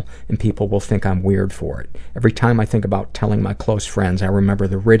normal and people will think I'm weird for it. Every time I think about telling my close friends, I remember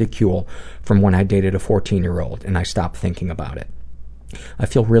the ridicule from when I dated a 14-year-old and I stop thinking about it. I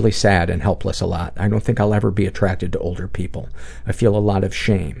feel really sad and helpless a lot. I don't think I'll ever be attracted to older people. I feel a lot of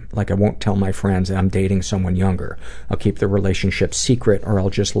shame, like I won't tell my friends that I'm dating someone younger. I'll keep the relationship secret or I'll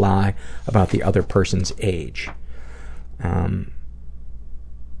just lie about the other person's age.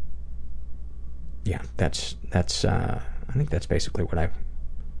 Yeah, that's I think that's basically what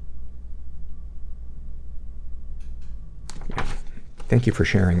yeah. Thank you for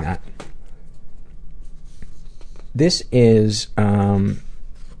sharing that. This is an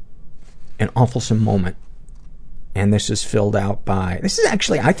awfulsome moment, and this is filled out by,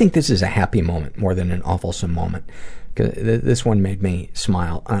 I think this is a happy moment more than an awfulsome moment, because this one made me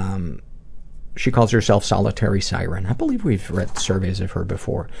smile. She calls herself Solitary Siren. I believe we've read surveys of her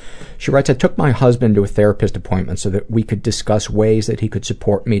before. She writes, I took my husband to a therapist appointment so that we could discuss ways that he could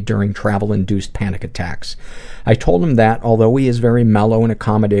support me during travel-induced panic attacks. I told him that, although he is very mellow and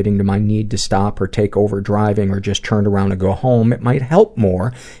accommodating to my need to stop or take over driving or just turn around and go home, it might help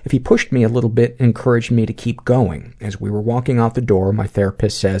more if he pushed me a little bit and encouraged me to keep going. As we were walking out the door, my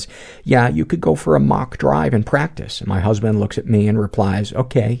therapist says, yeah, you could go for a mock drive and practice. And my husband looks at me and replies,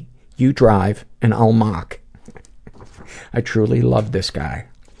 okay, you drive and I'll mock. I truly love this guy.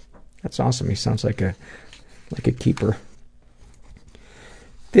 That's awesome. He sounds like a keeper.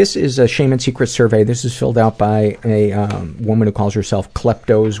 This is a Shame and Secret survey. This is filled out by a woman who calls herself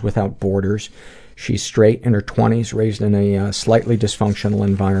Kleptos Without Borders. She's straight, in her 20s, raised in a slightly dysfunctional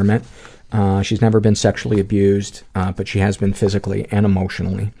environment. She's never been sexually abused, but she has been physically and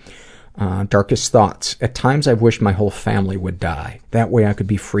emotionally. Darkest thoughts. At times I've wished my whole family would die. That way I could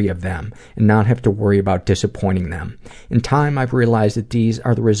be free of them and not have to worry about disappointing them. In time I've realized that these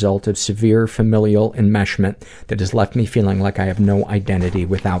are the result of severe familial enmeshment that has left me feeling like I have no identity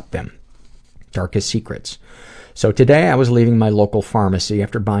without them. Darkest secrets. So today I was leaving my local pharmacy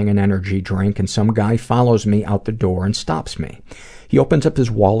after buying an energy drink, and some guy follows me out the door and stops me. He opens up his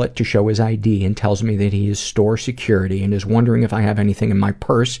wallet to show his ID and tells me that he is store security and is wondering if I have anything in my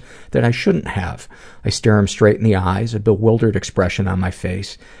purse that I shouldn't have. I stare him straight in the eyes, a bewildered expression on my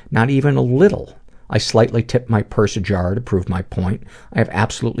face. Not even a little. I slightly tip my purse ajar to prove my point. I have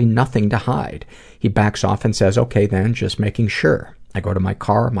absolutely nothing to hide. He backs off and says, okay then, just making sure. I go to my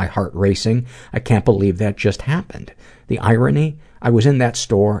car, my heart racing. I can't believe that just happened. The irony, I was in that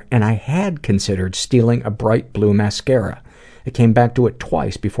store and I had considered stealing a bright blue mascara. I came back to it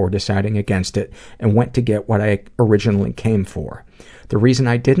twice before deciding against it and went to get what I originally came for. The reason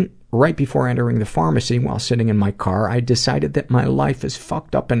I didn't, right before entering the pharmacy while sitting in my car, I decided that my life is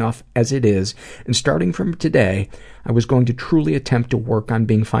fucked up enough as it is, and starting from today, I was going to truly attempt to work on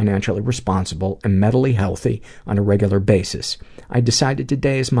being financially responsible and mentally healthy on a regular basis. I decided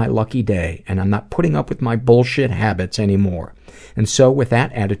today is my lucky day, and I'm not putting up with my bullshit habits anymore. And so, with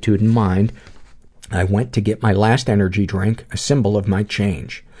that attitude in mind, I went to get my last energy drink, a symbol of my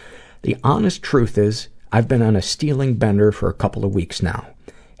change. The honest truth is, I've been on a stealing bender for a couple of weeks now.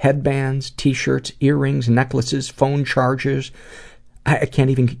 Headbands, t-shirts, earrings, necklaces, phone chargers. I can't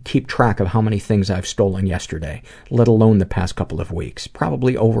even keep track of how many things I've stolen yesterday, let alone the past couple of weeks.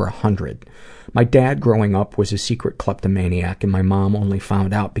 Probably over 100. My dad, growing up, was a secret kleptomaniac, and my mom only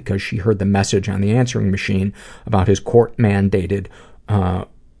found out because she heard the message on the answering machine about his court-mandated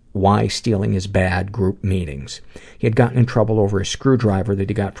why stealing is bad group meetings. He had gotten in trouble over a screwdriver that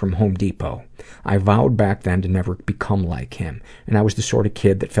he got from Home Depot. I vowed back then to never become like him, and I was the sort of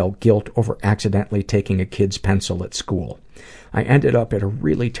kid that felt guilt over accidentally taking a kid's pencil at school. I ended up at a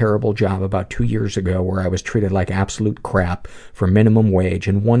really terrible job about 2 years ago where I was treated like absolute crap for minimum wage,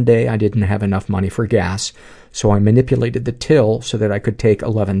 and one day I didn't have enough money for gas, so I manipulated the till so that I could take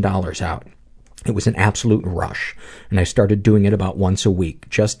 $11 out. It was an absolute rush, and I started doing it about once a week,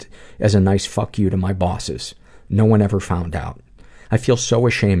 just as a nice fuck you to my bosses. No one ever found out. I feel so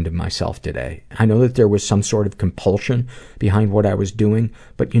ashamed of myself today. I know that there was some sort of compulsion behind what I was doing,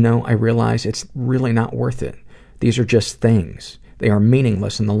 but I realize it's really not worth it. These are just things. They are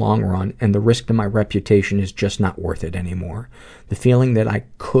meaningless in the long run, and the risk to my reputation is just not worth it anymore. The feeling that I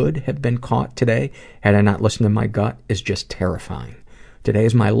could have been caught today had I not listened to my gut is just terrifying. Today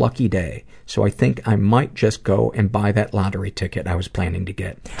is my lucky day, so I think I might just go and buy that lottery ticket I was planning to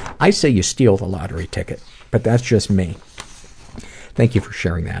get. I say you steal the lottery ticket, but that's just me. Thank you for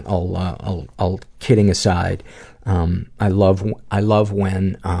sharing that. I'll kidding aside, I love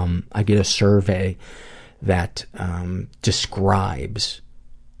when I get a survey that describes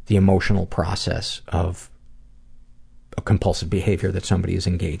the emotional process of a compulsive behavior that somebody is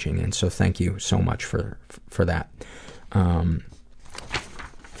engaging in. So thank you so much for that.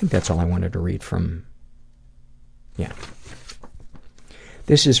 I think that's all I wanted to read from. Yeah.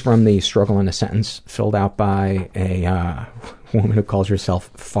 This is from the Struggle in a Sentence, filled out by a woman who calls herself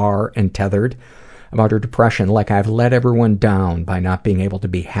Far and Tethered, about her depression. Like, I've let everyone down by not being able to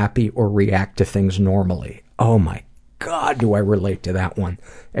be happy or react to things normally. Oh my God, do I relate to that one.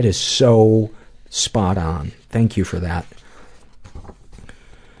 It is so spot on. Thank you for that.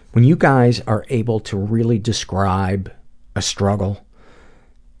 When you guys are able to really describe a struggle,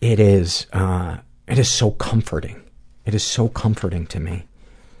 it is so comforting. It is so comforting to me.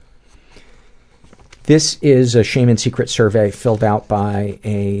 This is a Shame and Secret survey filled out by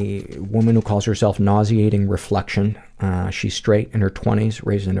a woman who calls herself Nauseating Reflection. She's straight, in her 20s,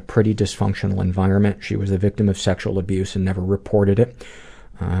 raised in a pretty dysfunctional environment. She was a victim of sexual abuse and never reported it.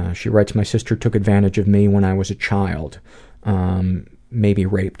 She writes, my sister took advantage of me when I was a child, maybe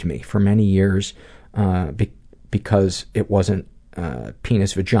raped me for many years because it wasn't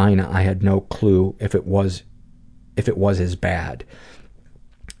penis vagina. I had no clue if it was as bad.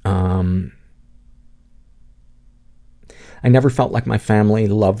 I never felt like my family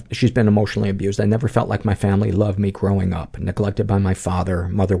loved, she's been emotionally abused. I never felt like my family loved me growing up. Neglected by my father.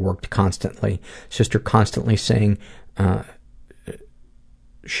 Mother worked constantly. Sister constantly saying,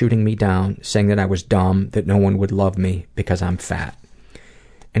 shooting me down, saying that I was dumb, that no one would love me because I'm fat.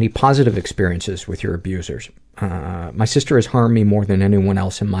 Any positive experiences with your abusers? My sister has harmed me more than anyone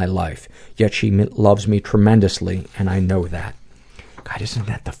else in my life, yet she loves me tremendously, and I know that. God, isn't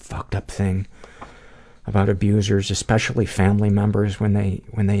that the fucked up thing about abusers, especially family members when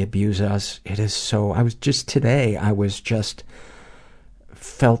they abuse us? It is so. I was just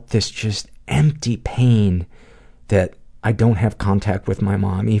felt this just empty pain that I don't have contact with my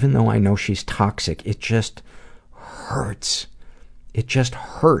mom, even though I know she's toxic. It just hurts. It just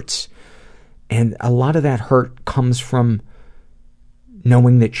hurts. And a lot of that hurt comes from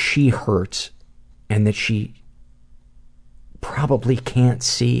knowing that she hurts and that she probably can't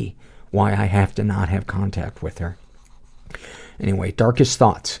see why I have to not have contact with her. Anyway, darkest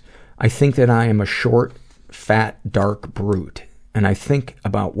thoughts. I think that I am a short, fat, dark brute, and I think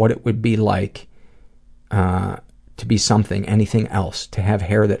about what it would be like to be something, anything else, to have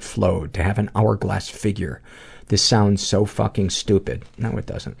hair that flowed, to have an hourglass figure. This sounds so fucking stupid. No, it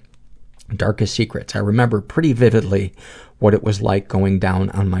doesn't. Darkest secrets. I remember pretty vividly what it was like going down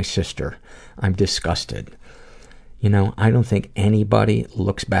on my sister. I'm disgusted. You know, I don't think anybody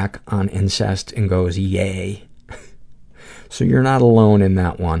looks back on incest and goes, yay. So you're not alone in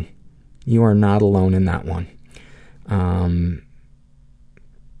that one. You are not alone in that one.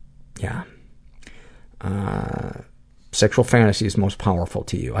 Yeah. Sexual fantasy is most powerful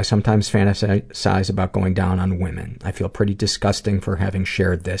to you. I sometimes fantasize about going down on women. I feel pretty disgusting for having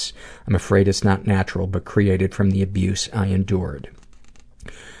shared this. I'm afraid it's not natural, but created from the abuse I endured.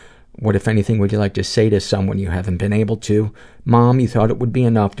 What, if anything, would you like to say to someone you haven't been able to? Mom, you thought it would be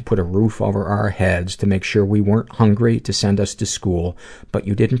enough to put a roof over our heads, to make sure we weren't hungry, to send us to school, but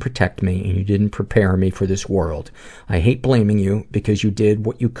you didn't protect me and you didn't prepare me for this world. I hate blaming you because you did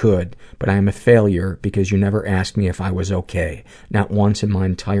what you could, but I am a failure because you never asked me if I was okay. Not once in my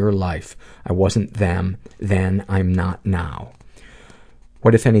entire life. I wasn't them then, I'm not now.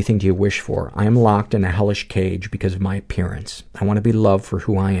 What, if anything, do you wish for? I am locked in a hellish cage because of my appearance. I want to be loved for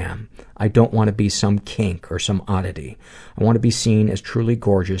who I am. I don't want to be some kink or some oddity. I want to be seen as truly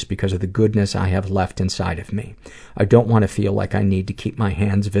gorgeous because of the goodness I have left inside of me. I don't want to feel like I need to keep my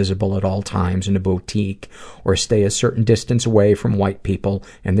hands visible at all times in a boutique or stay a certain distance away from white people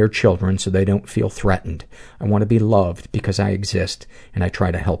and their children so they don't feel threatened. I want to be loved because I exist and I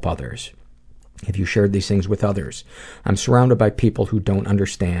try to help others. Have you shared these things with others? I'm surrounded by people who don't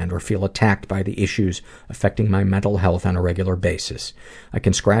understand or feel attacked by the issues affecting my mental health on a regular basis. I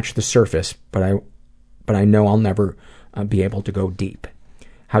can scratch the surface, but I know I'll never be able to go deep.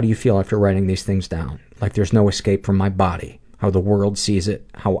 How do you feel after writing these things down? Like there's no escape from my body, how the world sees it,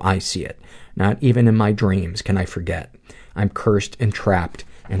 how I see it. Not even in my dreams can I forget. I'm cursed and trapped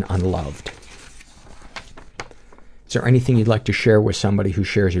and unloved. Is there anything you'd like to share with somebody who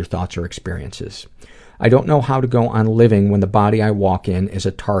shares your thoughts or experiences? I don't know how to go on living when the body I walk in is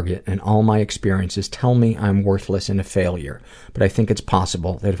a target and all my experiences tell me I'm worthless and a failure. But I think it's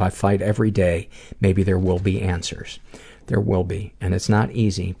possible that if I fight every day, maybe there will be answers. There will be. And it's not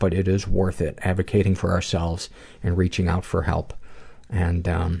easy, but it is worth it, advocating for ourselves and reaching out for help. And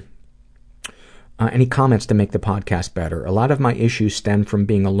any comments to make the podcast better? A lot of my issues stem from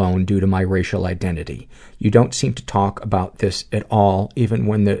being alone due to my racial identity. You don't seem to talk about this at all. Even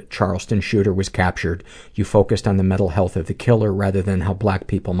when the Charleston shooter was captured, you focused on the mental health of the killer rather than how black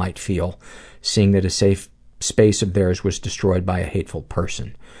people might feel, seeing that a safe space of theirs was destroyed by a hateful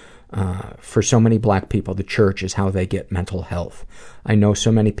person. For so many black people, the church is how they get mental health. I know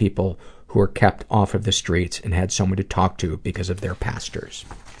so many people who are kept off of the streets and had someone to talk to because of their pastors.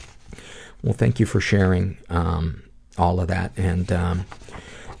 Well, thank you for sharing all of that. And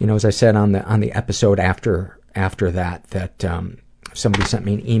you know, as I said on the episode after that somebody sent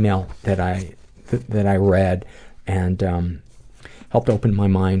me an email that I read and helped open my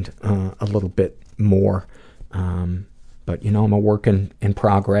mind a little bit more. But you know, I'm a work in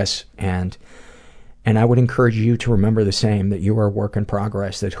progress, and I would encourage you to remember the same, that you are a work in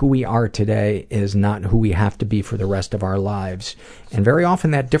progress, that who we are today is not who we have to be for the rest of our lives. And very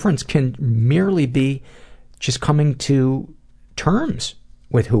often that difference can merely be just coming to terms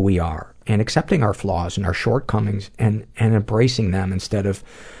with who we are and accepting our flaws and our shortcomings and embracing them instead of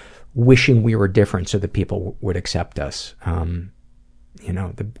wishing we were different so that people would accept us.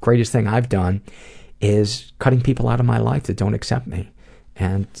 The greatest thing I've done is cutting people out of my life that don't accept me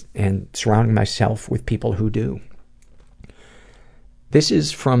and surrounding myself with people who do. This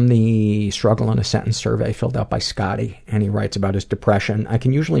is from the Struggle in a Sentence survey filled out by Scotty, and he writes about his depression. I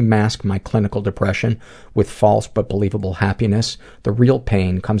can usually mask my clinical depression with false but believable happiness. The real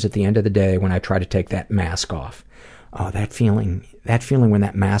pain comes at the end of the day when I try to take that mask off. That feeling when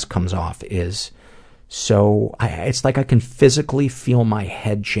that mask comes off is so, it's like I can physically feel my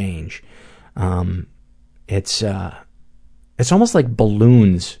head change. It's almost like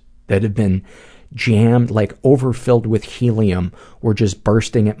balloons that have been jammed, like overfilled with helium, were just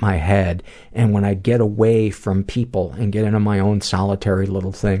bursting at my head. And when I get away from people and get into my own solitary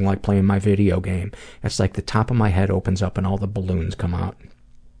little thing, like playing my video game, it's like the top of my head opens up and all the balloons come out.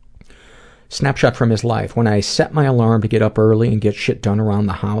 Snapshot from his life. When I set my alarm to get up early and get shit done around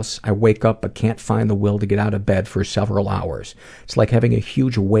the house, I wake up but can't find the will to get out of bed for several hours. It's like having a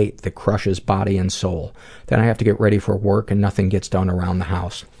huge weight that crushes body and soul. Then I have to get ready for work and nothing gets done around the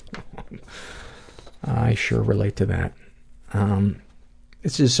house. I sure relate to that.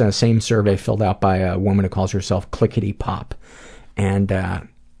 This is the same survey filled out by a woman who calls herself Clickety Pop. And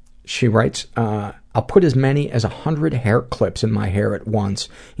she writes, I'll put as many as 100 hair clips in my hair at once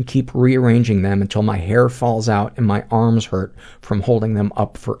and keep rearranging them until my hair falls out and my arms hurt from holding them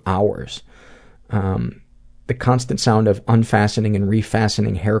up for hours. The constant sound of unfastening and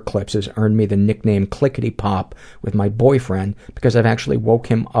refastening hair clips has earned me the nickname Clickety Pop with my boyfriend because I've actually woke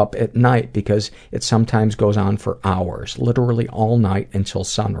him up at night because it sometimes goes on for hours, literally all night until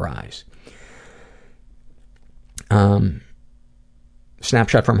sunrise.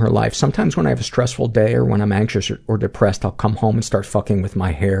 Snapshot from her life. Sometimes when I have a stressful day or when I'm anxious or depressed, I'll come home and start fucking with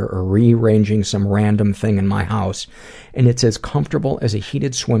my hair or rearranging some random thing in my house, and it's as comfortable as a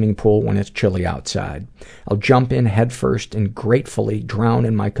heated swimming pool when it's chilly outside. I'll jump in headfirst and gratefully drown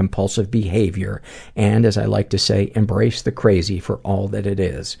in my compulsive behavior and, as I like to say, embrace the crazy for all that it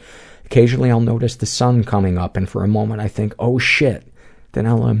is. Occasionally I'll notice the sun coming up and for a moment I think, oh shit. Then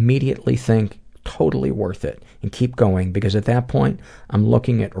I'll immediately think, totally worth it, and keep going, because at that point I'm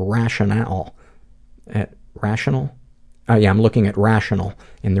looking at rational in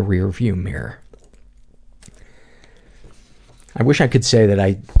the rear view mirror. I wish I could say that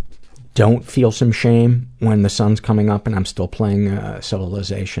I don't feel some shame when the sun's coming up and I'm still playing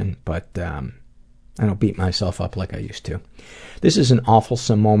Civilization, but I don't beat myself up like I used to. This is an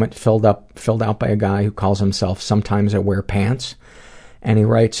awfulsome moment filled out by a guy who calls himself Sometimes I Wear Pants. And he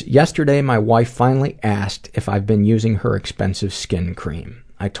writes, yesterday my wife finally asked if I've been using her expensive skin cream.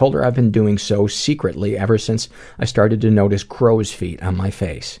 I told her I've been doing so secretly ever since I started to notice crow's feet on my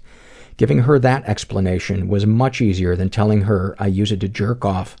face. Giving her that explanation was much easier than telling her I use it to jerk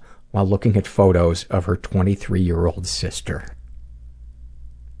off while looking at photos of her 23-year-old sister.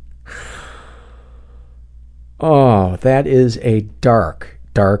 Oh, that is a dark,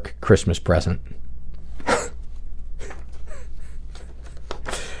 dark Christmas present.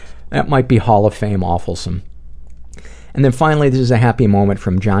 That might be Hall of Fame awfulsome. And then finally, this is a happy moment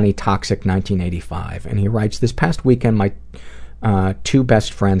from Johnny Toxic 1985. And he writes, this past weekend, my two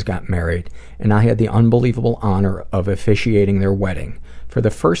best friends got married, and I had the unbelievable honor of officiating their wedding. For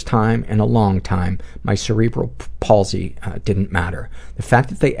the first time in a long time, my cerebral palsy didn't matter. The fact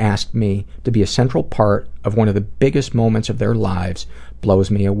that they asked me to be a central part of one of the biggest moments of their lives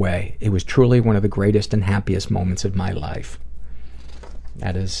blows me away. It was truly one of the greatest and happiest moments of my life.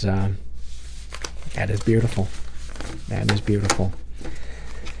 That is beautiful. That is beautiful.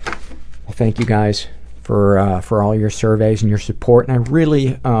 Well, thank you guys for all your surveys and your support, and I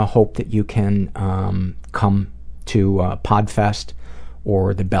really hope that you can come to Podfest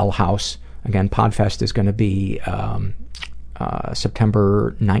or the Bell House. Again, Podfest is going to be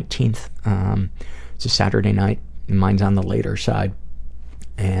September 19th. It's a Saturday night, and mine's on the later side.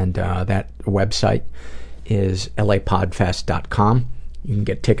 And that website is lapodfest.com. You can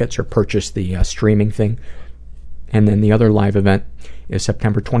get tickets or purchase the streaming thing. And then the other live event is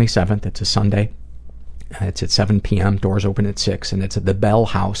September 27th. It's a Sunday. It's at 7 p.m. Doors open at 6. And it's at the Bell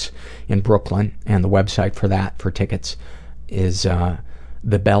House in Brooklyn. And the website for that, for tickets, is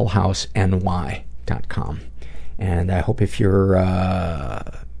thebellhouseny.com. And I hope if you're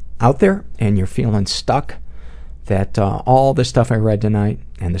out there and you're feeling stuck, that all the stuff I read tonight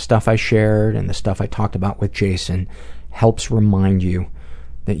and the stuff I shared and the stuff I talked about with Jason helps remind you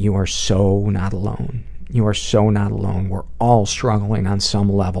that you are so not alone. You are so not alone. We're all struggling on some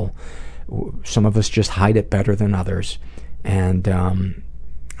level. Some of us just hide it better than others. And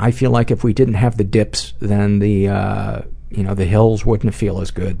I feel like if we didn't have the dips, then the hills wouldn't feel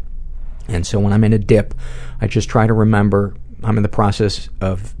as good. And so when I'm in a dip, I just try to remember I'm in the process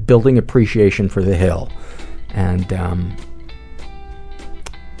of building appreciation for the hill. And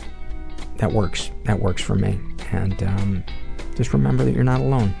that works. That works for me. And just remember that you're not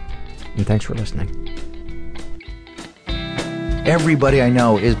alone. And thanks for listening. Everybody I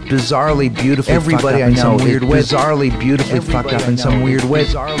know is bizarrely beautifully fucked up in some weird way. Bizarrely beautifully fucked up in some weird way.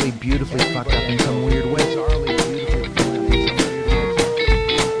 Bizarrely beautifully fucked up in some weird way.